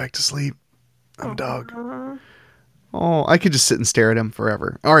probably go back to sleep. I'm dog. Oh, I could just sit and stare at him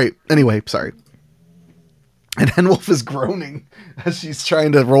forever. All right. Anyway, sorry. And Henwolf is groaning as she's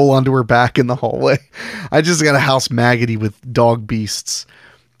trying to roll onto her back in the hallway. I just got a house maggoty with dog beasts.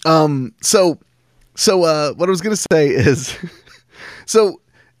 So what I was going to say is, so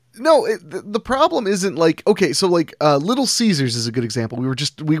no, the problem isn't like, okay, so like, Little Caesars is a good example.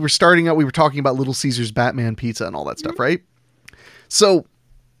 We were starting out, we were talking about Little Caesars Batman pizza and all that stuff, right? So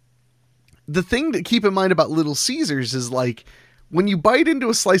the thing to keep in mind about Little Caesars is like, when you bite into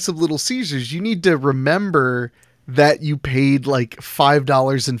a slice of Little Caesars, you need to remember that you paid like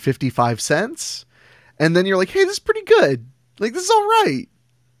 $5.55. And then you're like, hey, this is pretty good. Like, this is all right.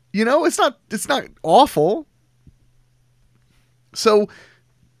 You know, it's not awful. So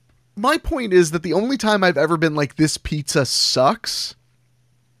my point is that the only time I've ever been like, this pizza sucks,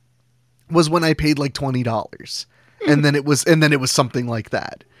 was when I paid like $20. And then it was something like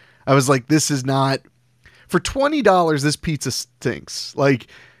that. I was like, this is not, for $20, this pizza stinks. Like,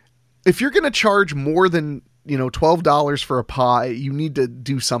 if you're going to charge more than, $12 for a pie, you need to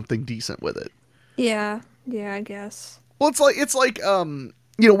do something decent with it. Yeah, I guess. Well, it's like,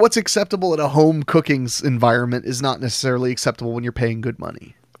 what's acceptable at a home cooking environment is not necessarily acceptable when you're paying good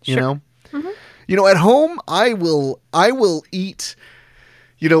money. You Sure. know? Mm-hmm. At home, I will eat,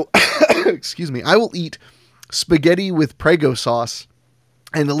 excuse me, I will eat spaghetti with Prego sauce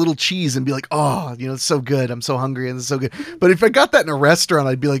and a little cheese and be like, oh, it's so good. I'm so hungry and it's so good. But if I got that in a restaurant,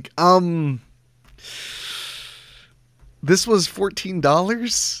 I'd be like, this was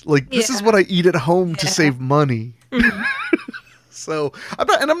 $14. Like, this is what I eat at home to save money. Mm-hmm. So I'm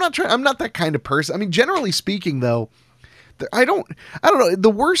not that kind of person. I mean, generally speaking though, I don't know. The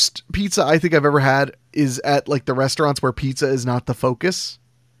worst pizza I think I've ever had is at like the restaurants where pizza is not the focus.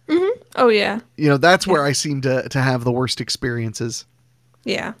 Mm-hmm. Oh yeah. That's where I seem to have the worst experiences.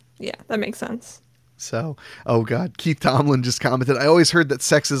 Yeah, that makes sense. So, oh God, Keith Tomlin just commented, I always heard that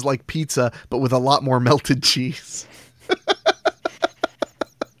sex is like pizza, but with a lot more melted cheese.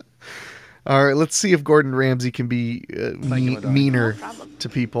 All right, let's see if Gordon Ramsay can be meaner to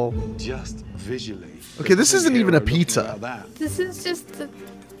people. Just visually. Okay, this isn't even a pizza. This is just a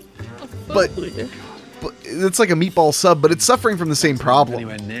But it's like a meatball sub, but it's suffering from the same problem.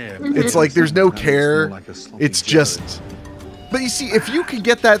 Anywhere near. It's like there's no care. It's just... But you see, if you could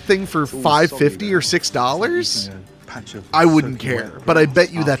get that thing for $5.50 or $6, I wouldn't care. But I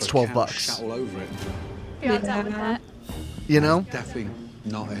bet you that's $12. You're on top of that. Definitely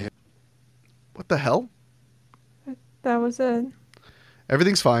not a hit. What the hell? That was it.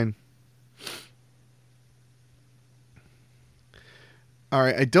 Everything's fine. All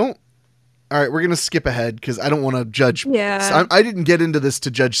right, we're going to skip ahead because I don't want to judge. Yeah. I didn't get into this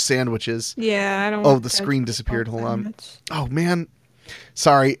to judge sandwiches. Yeah, I don't. Oh, the screen disappeared. Hold on. Oh man,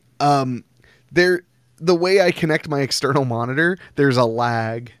 sorry. The way I connect my external monitor, there's a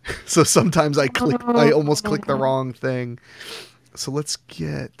lag, so sometimes I almost click the wrong thing. So let's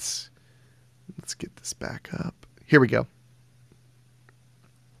get this back up. Here we go.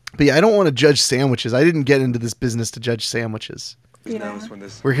 But yeah, I don't want to judge sandwiches. I didn't get into this business to judge sandwiches. Yeah.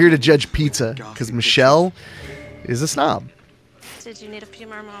 We're here to judge pizza because Michelle is a snob. Did you need a few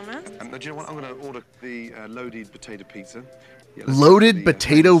more moments? Do you know what? I'm going to order the loaded potato pizza. Yeah, Loaded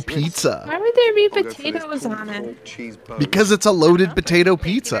potato pizza. Why would there be potatoes on it? Because it's a loaded potato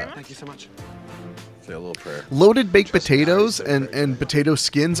pizza. Thank you so much. Say a little prayer. Loaded baked potatoes and potato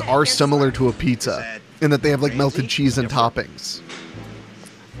skins are similar to a pizza in that they have like melted cheese and toppings.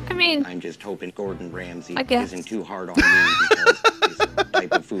 I mean, I'm just hoping Gordon Ramsay I guess. isn't too hard on me because this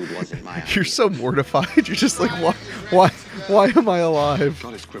type of food wasn't my You're so mortified. You're just like, why am I alive?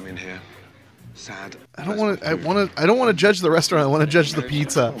 God, it's grim in here. Sad. I don't want to judge the restaurant. I want to judge the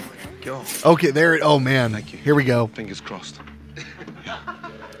pizza. Oh my God. Okay, there. Oh man. Thank you. Here we go. Fingers crossed.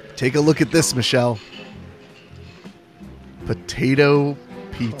 Take a look at this, Michelle. Potato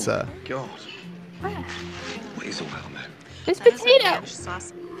pizza. God. What is all that on there? it's potato. Ranch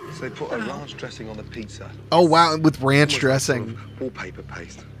sauce. So they put a ranch dressing on the pizza. Oh wow, with ranch Almost like dressing. sort of wallpaper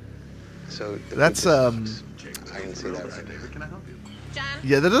paste. So the That's pizza um. sucks. I can see that right. John,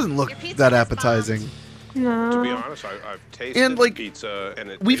 Yeah, that doesn't look Your pizza that has appetizing. No. To be honest, I've tasted And like, pizza, and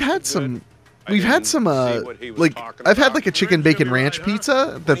it we've had tasted some. good. I We've had didn't some. see what he was Like talking I've had about. like a chicken bacon ranch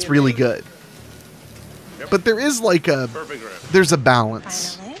pizza that's really good. But there is like a. Perfect rib. There's a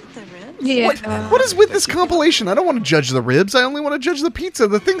balance. Yeah. What is with this compilation? I don't want to judge the ribs. I only want to judge the pizza.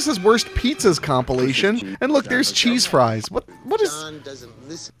 The thing says worst pizzas compilation. And look, there's cheese fries. What is? John doesn't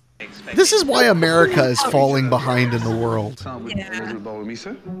listen. This is why America is falling behind in the world. Yeah. A bowl of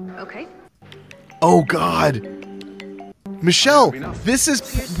miso. Okay. Oh God. Michelle, this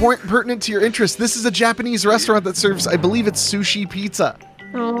is pertinent to your interest. This is a Japanese restaurant that serves, I believe it's sushi pizza.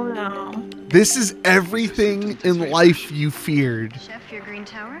 Oh no. This is everything in life you feared. Chef, your green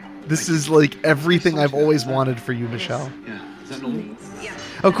tower? This is like everything I've always wanted for you, Michelle. Yeah. Is that normal? Yeah.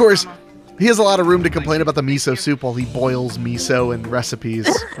 Of course, he has a lot of room to complain about the miso soup while he boils miso in recipes.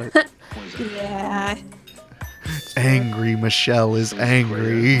 But Yeah. angry Michelle is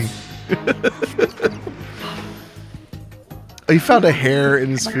angry. Oh, he found a hair in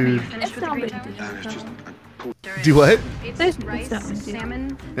his food. It's not big No, it's just. Do what? There's Rice,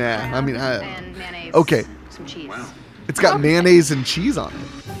 salmon, Yeah, I mean, and mayonnaise. okay. Some cheese. Wow. It's got mayonnaise and cheese on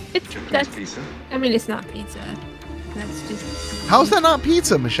it. It's that's. Pizza. I mean, it's not pizza. That's just How's that not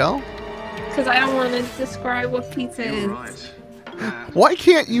pizza, Michelle? because I don't want to describe what pizza is. You're right. Why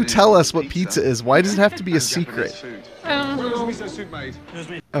can't you tell us what pizza is? Why does it have to be a secret? Food. I don't know. Miso soup made.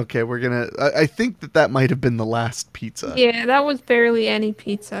 Okay, we're gonna. I think that might have been the last pizza. Yeah, that was barely any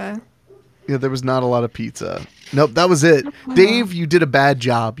pizza. Yeah, there was not a lot of pizza. Nope, that was it. Dave, you did a bad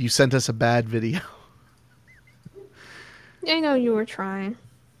job. You sent us a bad video. I know you were trying.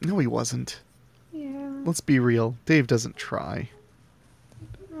 No, he wasn't. Yeah. Let's be real. Dave doesn't try.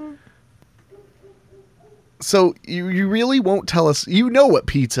 So you really won't tell us. You know what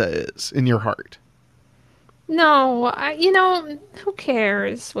pizza is in your heart. No, who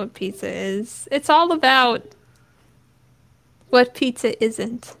cares what pizza is? It's all about what pizza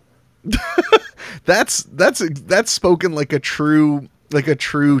isn't. That's spoken like a true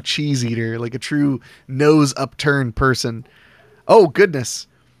cheese eater, like a true nose upturned person. Oh goodness.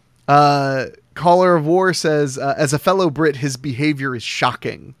 Caller of War says, as a fellow Brit, his behavior is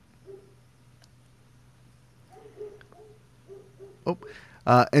shocking. Oh,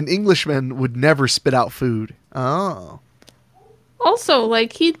 an Englishman would never spit out food. Oh. Also,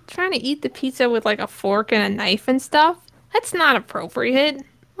 like, he trying to eat the pizza with, like, a fork and a knife and stuff. That's not appropriate.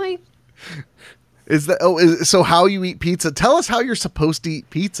 Like, So how you eat pizza? Tell us how you're supposed to eat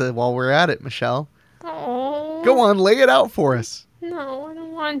pizza while we're at it, Michelle. oh. Go on, lay it out for us. No, I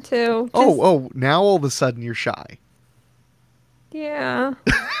don't want to. Oh, now all of a sudden you're shy. Yeah.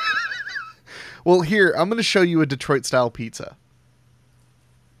 Well, here, I'm going to show you a Detroit-style pizza.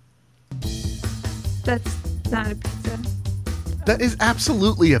 That's not a pizza. That is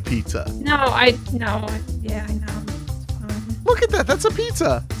absolutely a pizza. Yeah, I know. Look at that. That's a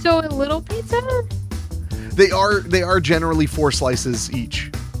pizza. So a little pizza? They are generally 4 slices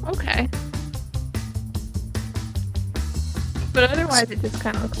each. Okay. But otherwise, it just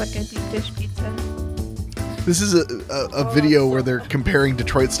kind of looks like a deep dish pizza. This is a video where they're comparing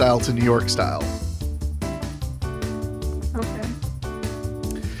Detroit style to New York style. Okay.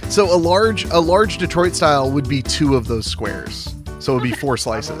 So a large Detroit style would be 2 of those squares. So it would be 4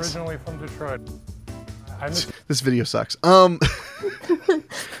 slices. Originally from Detroit. This video sucks. Let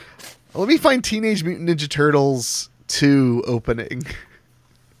me find Teenage Mutant Ninja Turtles 2 opening.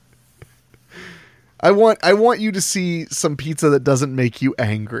 I want you to see some pizza that doesn't make you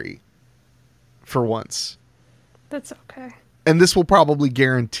angry. For once. That's okay. And this will probably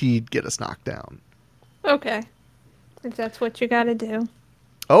guaranteed get us knocked down. Okay. If that's what you gotta do.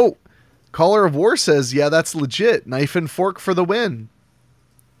 Oh, Caller of War says, yeah, that's legit. Knife and fork for the win.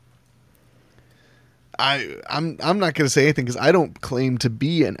 I'm not going to say anything because I don't claim to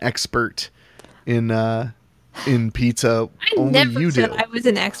be an expert in pizza. I Only never you said do. I was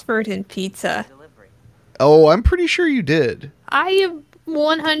an expert in pizza. Oh, I'm pretty sure you did. I am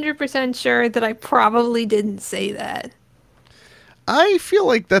 100% sure that I probably didn't say that. I feel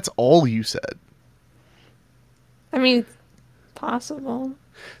like that's all you said. I mean, possible.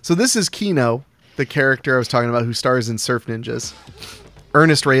 So this is Kino, the character I was talking about who stars in Surf Ninjas.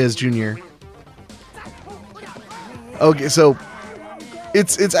 Ernest Reyes Jr. Okay, so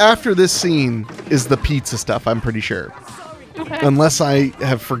it's after this scene is the pizza stuff, I'm pretty sure. Okay. Unless I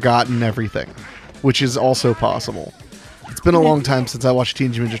have forgotten everything, which is also possible. It's been a long time since I watched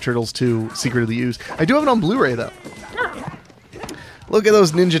Teenage Ninja Turtles 2 Secret of the Ooze. I do have it on Blu-ray, though. Look at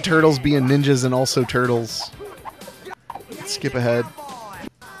those Ninja Turtles being ninjas and also turtles. Let's skip ahead.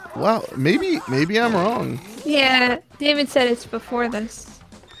 Wow, maybe I'm wrong. Yeah, David said it's before this.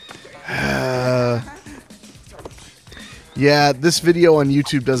 Yeah, this video on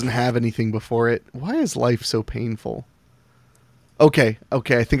YouTube doesn't have anything before it. Why is life so painful? Okay,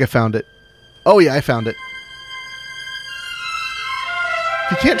 I think I found it. Oh yeah, I found it.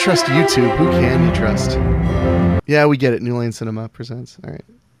 If you can't trust YouTube, who can you trust? Yeah, we get it. New Line Cinema presents. All right.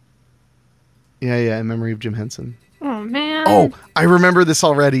 Yeah, In Memory of Jim Henson. Oh, man. Oh, I remember this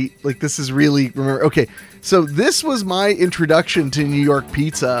already. Like, this is really... Okay, so this was my introduction to New York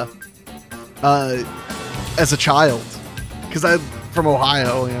pizza as a child. Because I'm from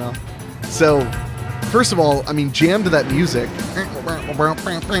Ohio, you know. So, first of all, I mean, jam to that music.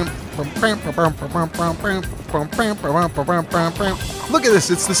 Look at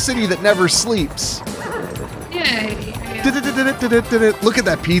this. It's the city that never sleeps. Yeah. Look at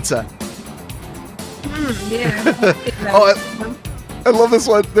that pizza. Yeah. Oh, I love this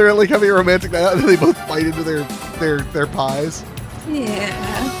one. They're like having a romantic night out and they both bite into their pies. Yeah.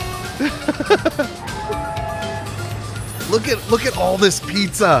 Look at all this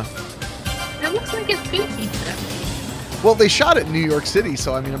pizza. It looks like it's good pizza. Well, they shot it in New York City,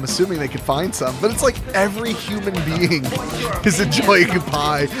 so I mean, I'm assuming they could find some. But it's like every human being is enjoying a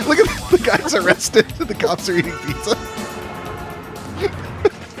pie. Look at the guys arrested. The cops are eating pizza.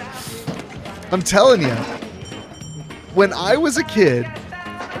 I'm telling you, when I was a kid,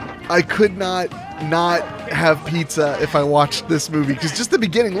 I could not have pizza if I watched this movie. Because just the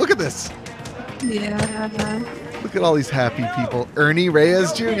beginning, look at this. Yeah. Look at all these happy people. Ernie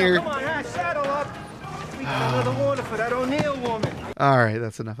Reyes Jr. All right,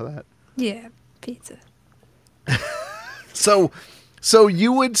 that's enough of that. Yeah, pizza. So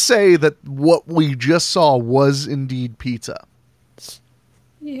you would say that what we just saw was indeed pizza?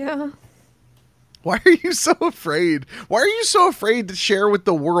 Yeah. Why are you so afraid? Why are you so afraid to share with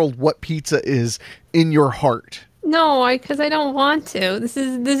the world what pizza is in your heart? No, because I don't want to. This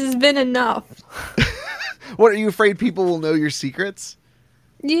has been enough. What, are you afraid people will know your secrets?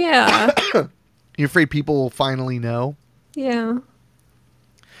 Yeah. You're afraid people will finally know? Yeah.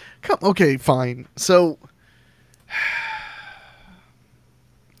 Okay, fine. So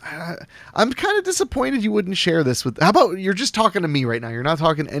I'm kind of disappointed you wouldn't share this with... How about you're just talking to me right now? You're not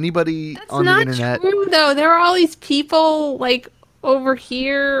talking to anybody on the internet. That's not true, though. There are all these people, like, over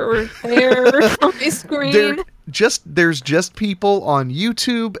here or there on my screen. There's just people on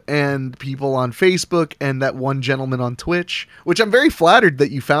YouTube and people on Facebook and that one gentleman on Twitch, which I'm very flattered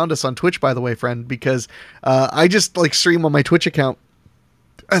that you found us on Twitch, by the way, friend, because I just, like, stream on my Twitch account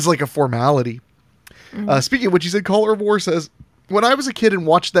as, like, a formality. Speaking of which, he said, Caller of War says... When I was a kid and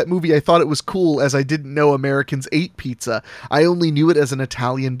watched that movie, I thought it was cool as I didn't know Americans ate pizza. I only knew it as an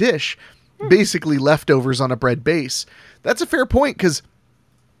Italian dish, basically leftovers on a bread base. That's a fair point because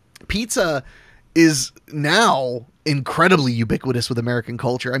pizza is now incredibly ubiquitous with American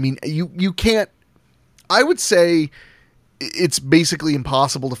culture. I mean, you can't... I would say it's basically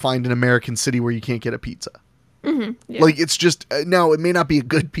impossible to find an American city where you can't get a pizza. Mm-hmm, yeah. Like, it's just... now, it may not be a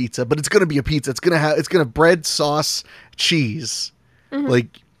good pizza, but it's going to be a pizza. It's going to have bread, sauce, cheese. Mm-hmm.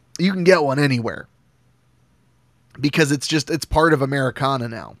 Like, you can get one anywhere. Because it's part of Americana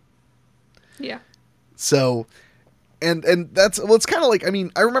now. Yeah. So, and that's... Well, it's kind of like... I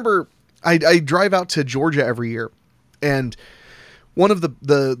mean, I remember... I drive out to Georgia every year. And one of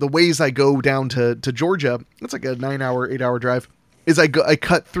the ways I go down to Georgia... It's like a 9-hour, 8-hour drive. Is I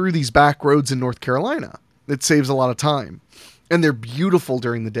cut through these back roads in North Carolina. It saves a lot of time. And they're beautiful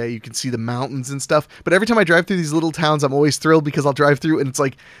during the day. You can see the mountains and stuff. But every time I drive through these little towns, I'm always thrilled because I'll drive through and it's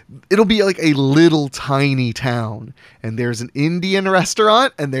like, it'll be like a little tiny town. And there's an Indian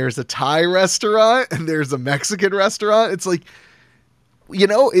restaurant and there's a Thai restaurant and there's a Mexican restaurant. It's like, you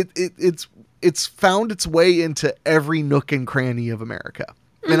know, it's found its way into every nook and cranny of America.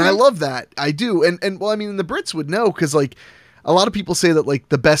 Mm-hmm. And I love that. I do. And well, I mean, the Brits would know because like, a lot of people say that like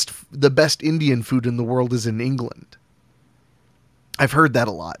the best Indian food in the world is in England. I've heard that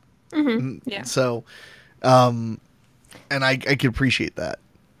a lot. Mm-hmm. Yeah. So, and I can appreciate that.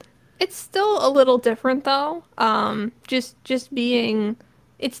 It's still a little different though. Just being,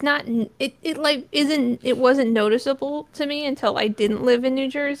 it's not it like isn't it wasn't noticeable to me until I didn't live in New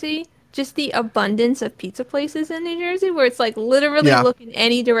Jersey. Just the abundance of pizza places in New Jersey, where it's like literally look in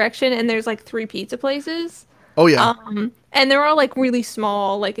any direction and there's like 3 pizza places. Oh yeah. And they're all like really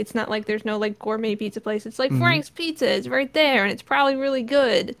small. Like it's not like there's no like gourmet pizza place. It's like Frank's Pizza is right there, and it's probably really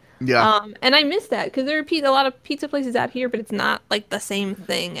good. Yeah. And I miss that because there are a lot of pizza places out here, but it's not like the same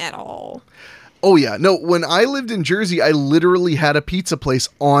thing at all. Oh yeah. No, when I lived in Jersey, I literally had a pizza place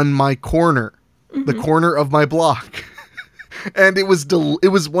on my corner, the corner of my block. And it was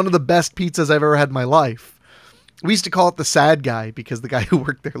one of the best pizzas I've ever had in my life. We used to call it the sad guy because the guy who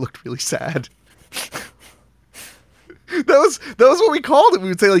worked there looked really sad. That was what we called it. We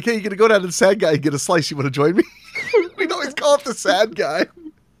would say like, "Hey, you're gonna go down to the sad guy and get a slice. You want to join me?" We'd always call it the sad guy.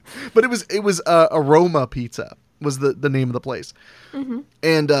 But it was Aroma Pizza was the name of the place,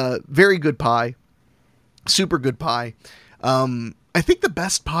 and very good pie, super good pie. I think the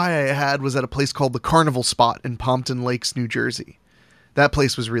best pie I had was at a place called the Carnival Spot in Pompton Lakes, New Jersey. That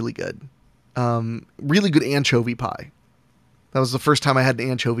place was really good. Really good anchovy pie. That was the first time I had an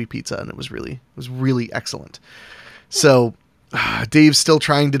anchovy pizza, and it was really excellent. So, Dave's still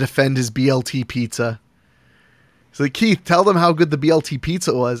trying to defend his BLT pizza. He's like, "Keith, tell them how good the BLT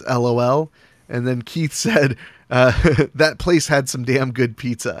pizza was, LOL." And then Keith said, that place had some damn good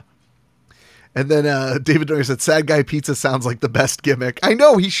pizza. And then David Neuer said, "Sad guy pizza sounds like the best gimmick." I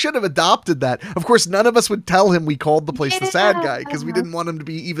know, he should have adopted that. Of course, none of us would tell him we called the place the sad guy because we didn't want him to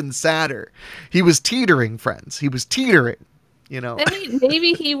be even sadder. He was teetering, friends. He was teetering, you know. I mean,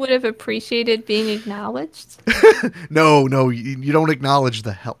 maybe he would have appreciated being acknowledged. No, you don't acknowledge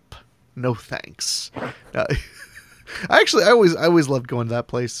the help. No thanks. I always loved going to that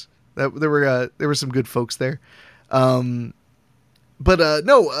place. There were some good folks there. The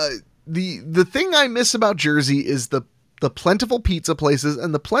thing I miss about Jersey is the plentiful pizza places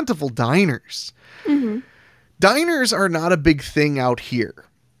and the plentiful diners. Diners are not a big thing out here.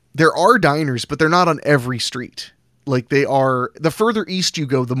 There are diners, but they're not on every street. Like they are, the further east you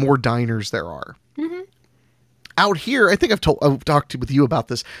go, the more diners there are. Out here, I think I've talked with you about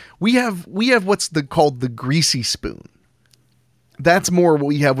this. We have what's called the Greasy Spoon. That's more what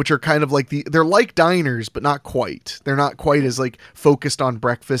we have, which are kind of like they're like diners, but not quite. They're not quite as like focused on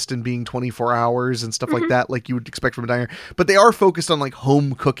breakfast and being 24 hours and stuff like that, like you would expect from a diner. But they are focused on like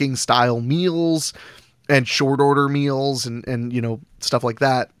home cooking style meals and short order meals and you know, stuff like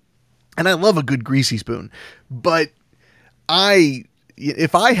that. And I love a good Greasy Spoon, but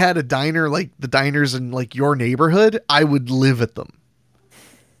if I had a diner like the diners in like your neighborhood, I would live at them.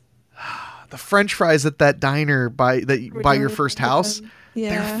 The French fries at that diner by your first house,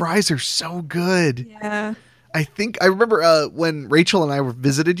 their fries are so good. Yeah. I remember when Rachel and I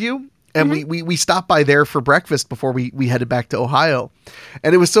visited you, and we stopped by there for breakfast before we headed back to Ohio.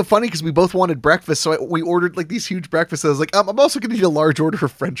 And it was so funny because we both wanted breakfast. So we ordered like these huge breakfasts. I was like, I'm also going to need a large order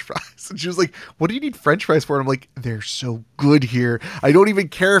of French fries. And she was like, "What do you need French fries for?" And I'm like, "They're so good here. I don't even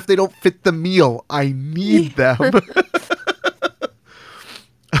care if they don't fit the meal. I need them."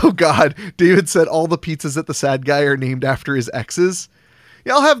 Oh God. David said all the pizzas at the sad guy are named after his exes.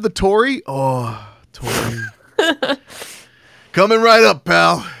 Yeah, I'll have the Tori. Oh, Tori. Coming right up,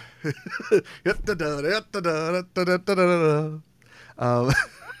 pal.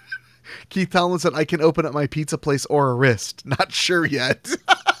 Keith Tomlin said, "I can open up my pizza place or a wrist. Not sure yet."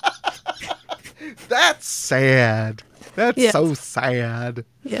 That's sad. That's so sad.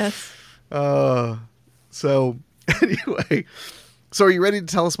 Yes. So anyway, so are you ready to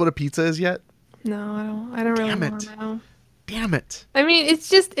tell us what a pizza is yet? No, I don't really want to know. Damn it. I mean,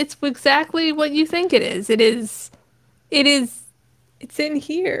 it's exactly what you think it is. It's in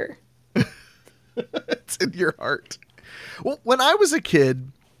here. It's in your heart. Well, when I was a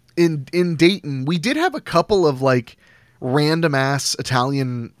kid in Dayton, we did have a couple of like random ass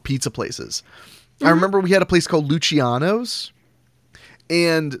Italian pizza places. I remember we had a place called Luciano's,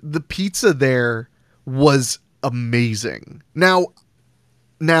 and the pizza there was amazing. Now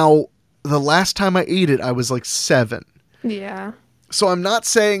the last time I ate it, I was like 7. Yeah. So I'm not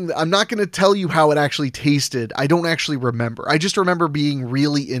going to tell you how it actually tasted. I don't actually remember. I just remember being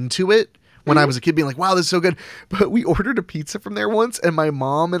really into it when I was a kid, being like, "Wow, this is so good." But we ordered a pizza from there once, and my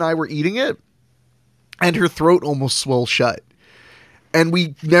mom and I were eating it, and her throat almost swelled shut. And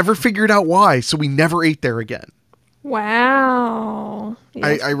we never figured out why, so we never ate there again. Wow.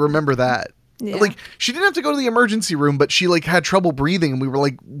 Yes. I remember that. Yeah. Like, she didn't have to go to the emergency room, but she like had trouble breathing, and we were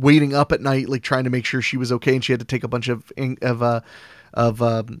like waiting up at night, like trying to make sure she was okay, and she had to take a bunch of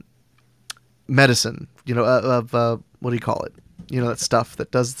medicine, you know, what do you call it? You know, that stuff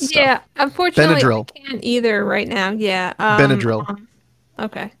that does the stuff. Yeah, unfortunately, Benadryl. I can't either right now. Yeah. Benadryl.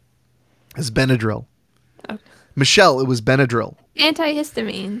 Okay. It's Benadryl. Okay. Michelle, it was Benadryl.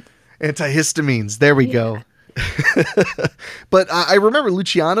 Antihistamine. Antihistamines. There we go. But I remember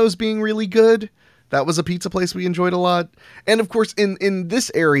Luciano's being really good. That was a pizza place we enjoyed a lot. And of course, in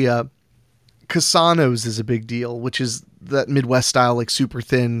this area, Casano's is a big deal, which is that Midwest style, like super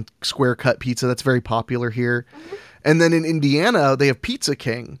thin, square cut pizza that's very popular here. Mm-hmm. And then in Indiana, they have Pizza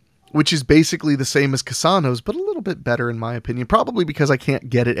King, which is basically the same as Casano's, but a little bit better in my opinion, probably because I can't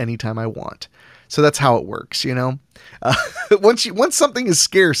get it anytime I want. So that's how it works, you know? Once something is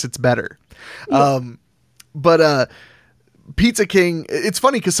scarce, it's better. Yeah. But Pizza King, it's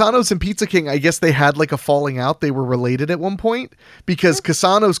funny, Casano's and Pizza King, I guess they had like a falling out. They were related at one point because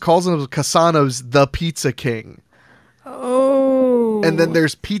Casano's calls them Casano's the Pizza King. Oh. And then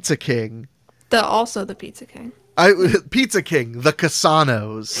there's Pizza King. Also the Pizza King. Pizza King, the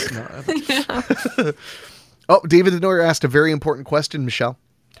Casanos. No. Oh, David Denoyer asked a very important question, Michelle.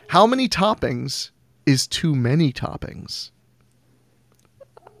 How many toppings is too many toppings?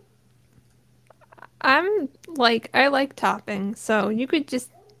 I like toppings, so you could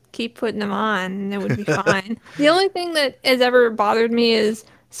just keep putting them on and it would be fine. The only thing that has ever bothered me is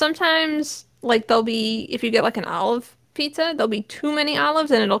sometimes like there'll be, if you get like an olive pizza, there'll be too many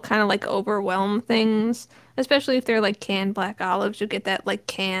olives and it'll kind of like overwhelm things, especially if they're like canned black olives. You'll get that like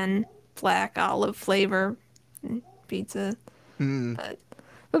canned black olive flavor pizza.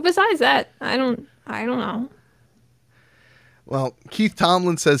 But besides that, I don't know. Well, Keith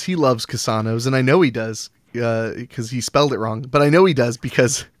Tomlin says he loves Casano's, and I know he does because he spelled it wrong. But I know he does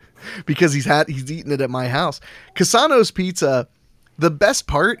because he's eaten it at my house. Casano's pizza, the best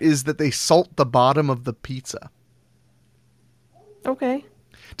part is that they salt the bottom of the pizza. Okay.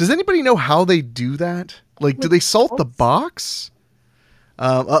 Does anybody know how they do that? Like, do they salt the box?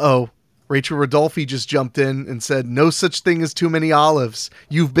 Rachel Rodolfi just jumped in and said, "No such thing as too many olives.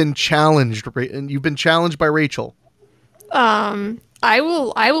 You've been challenged, and you've been challenged by Rachel." I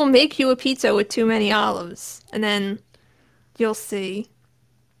will make you a pizza with too many olives, and then you'll see.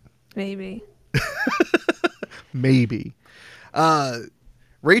 Maybe. Maybe.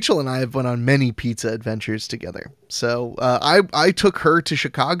 Rachel and I have went on many pizza adventures together. So I took her to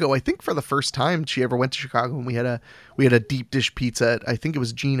Chicago, I think for the first time she ever went to Chicago, and we had a deep dish pizza at, I think it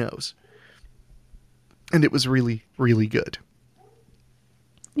was Gino's. And it was really, really good.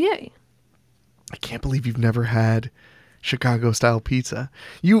 Yay. I can't believe you've never had Chicago style pizza.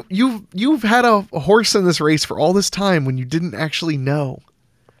 You've had a horse in this race for all this time when you didn't actually know.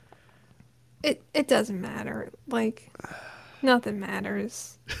 It doesn't matter. Like, nothing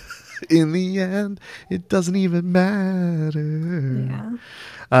matters. In the end, it doesn't even matter.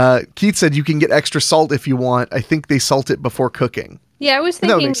 Yeah. Keith said you can get extra salt if you want. I think they salt it before cooking. Yeah, I was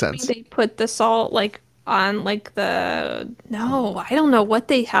thinking that makes sense. They put the salt like on like no, I don't know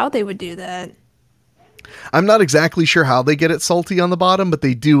how they would do that. I'm not exactly sure how they get it salty on the bottom, but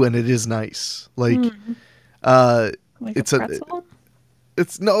they do, and it is nice. Like, like it's a pretzel?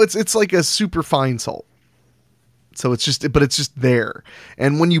 It's like a super fine salt. So it's just there.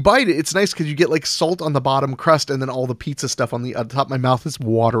 And when you bite it, it's nice because you get like salt on the bottom crust and then all the pizza stuff on the top. My mouth is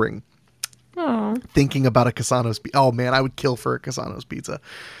watering. Oh. Thinking about a Casano's. Oh man, I would kill for a Casano's pizza.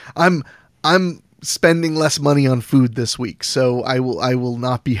 I'm spending less money on food this week, so I will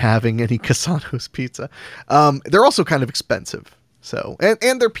not be having any Casano's pizza. They're also kind of expensive. So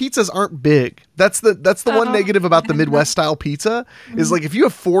and their pizzas aren't big. That's the one negative about the Midwest style pizza is like if you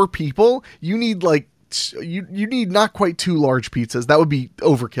have 4 people, you need like you need not quite 2 large pizzas. That would be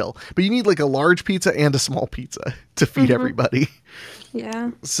overkill. But you need like a large pizza and a small pizza to feed everybody.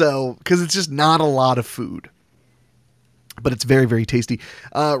 Yeah. So, because it's just not a lot of food. But it's very, very tasty.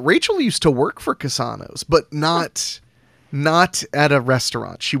 Rachel used to work for Casano's, but not at a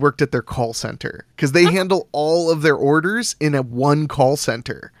restaurant. She worked at their call center because they handle all of their orders in a one call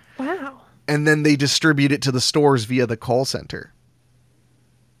center. Wow. And then they distribute it to the stores via the call center.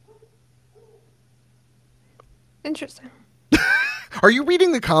 Interesting. Are you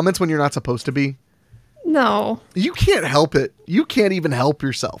reading the comments when you're not supposed to be? No. You can't help it. You can't even help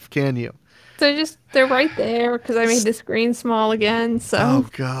yourself, can you? They're right there because I made the screen small again. So. Oh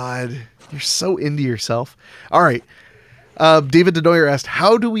God, you're so into yourself. All right. David Denoyer asked,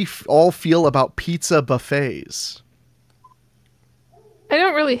 how do we all feel about pizza buffets? I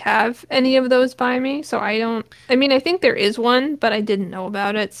don't really have any of those by me, so I think there is one, but I didn't know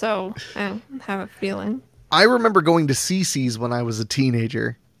about it, so I don't have a feeling. I remember going to Cece's when I was a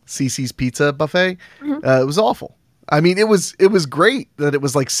teenager. Cece's Pizza Buffet. Mm-hmm. It was awful. I mean, it was great that it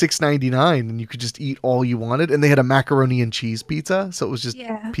was like $6.99 and you could just eat all you wanted. And they had a macaroni and cheese pizza, so it was just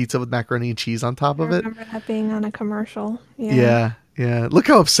pizza with macaroni and cheese on top of it. I remember that being on a commercial. Yeah. Look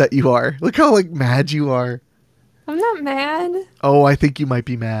how upset you are. Look how like mad you are. I'm not mad. Oh, I think you might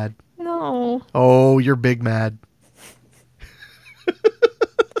be mad. No. Oh, you're big mad.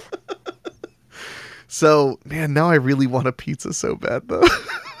 So, man, now I really want a pizza so bad, though.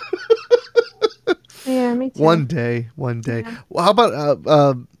 Yeah, me too. One day. Yeah. Well, how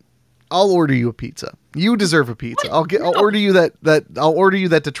about I'll order you a pizza. You deserve a pizza. What? I'll order you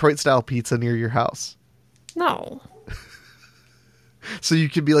that Detroit style pizza near your house. No. So you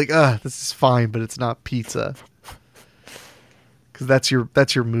can be like, this is fine, but it's not pizza. Because that's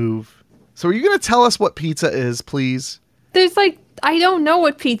your move. So are you gonna tell us what pizza is, please? There's I don't know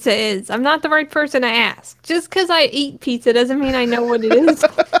what pizza is. I'm not the right person to ask. Just because I eat pizza doesn't mean I know what it is.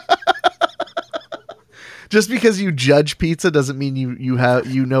 Just because you judge pizza doesn't mean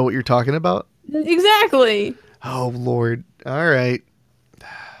you know what you're talking about? Exactly. Oh, Lord. All right.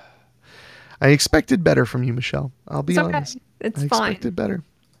 I expected better from you, Michelle. I'll be honest. It's I fine. I expected better.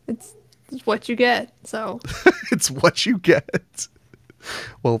 It's what you get, so. It's what you get.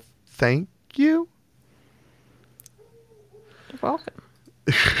 Well, thank you. You're welcome.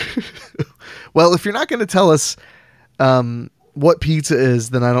 Well, if you're not going to tell us what pizza is,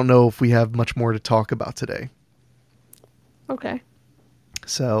 then I don't know if we have much more to talk about today. Okay.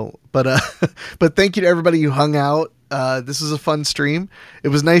 So, but thank you to everybody who hung out. This was a fun stream. It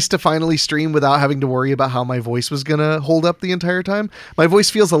was nice to finally stream without having to worry about how my voice was going to hold up the entire time. My voice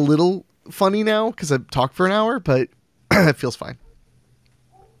feels a little funny now because I've talked for an hour, but it feels fine.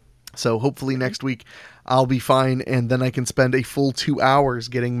 So hopefully next week I'll be fine, and then I can spend a full 2 hours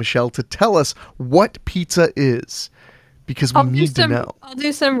getting Michelle to tell us what pizza is, because we need to know. I'll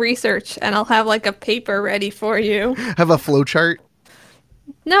do some research, and I'll have a paper ready for you. Have a flow chart?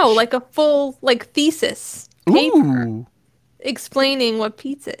 No, a full thesis paper. Ooh. Explaining what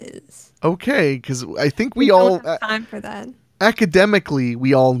pizza is. Okay, because I think we don't have time for that. Academically,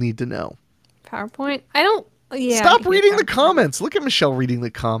 we all need to know. PowerPoint? I don't. Yeah. Stop reading the comments. Look at Michelle reading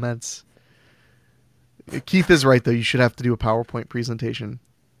the comments. Keith is right, though. You should have to do a PowerPoint presentation.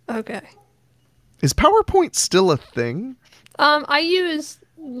 Okay. Is PowerPoint still a thing? I use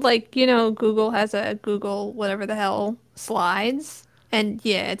Google has a Google whatever the hell slides, and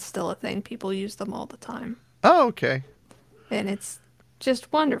yeah, it's still a thing. People use them all the time. Oh, okay. And it's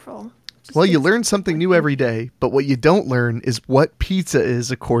just wonderful. Well, you learn something new every day, but what you don't learn is what pizza is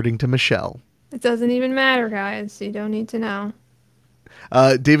according to Michelle. It doesn't even matter, guys. You don't need to know.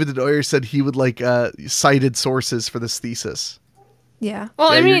 David Dedoyer said he would like cited sources for this thesis. Yeah.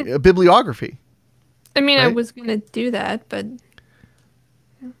 Well, I mean... a bibliography. I mean, right? I was going to do that, but...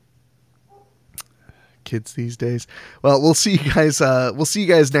 Kids these days. Well, we'll see you guys. We'll see you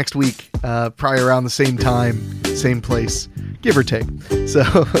guys next week, probably around the same time, same place, give or take. So,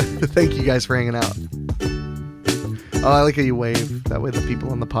 thank you guys for hanging out. Oh, I like how you wave. That way, the people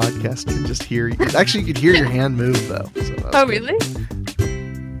on the podcast can just hear you. Actually, you could hear your hand move though. So oh, really?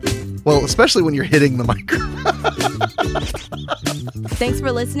 Well, especially when you're hitting the microphone. Thanks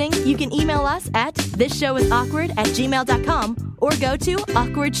for listening. You can email us at thisshowIsAwkward@gmail.com or go to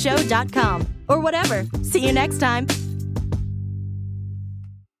awkwardshow.com or whatever. See you next time.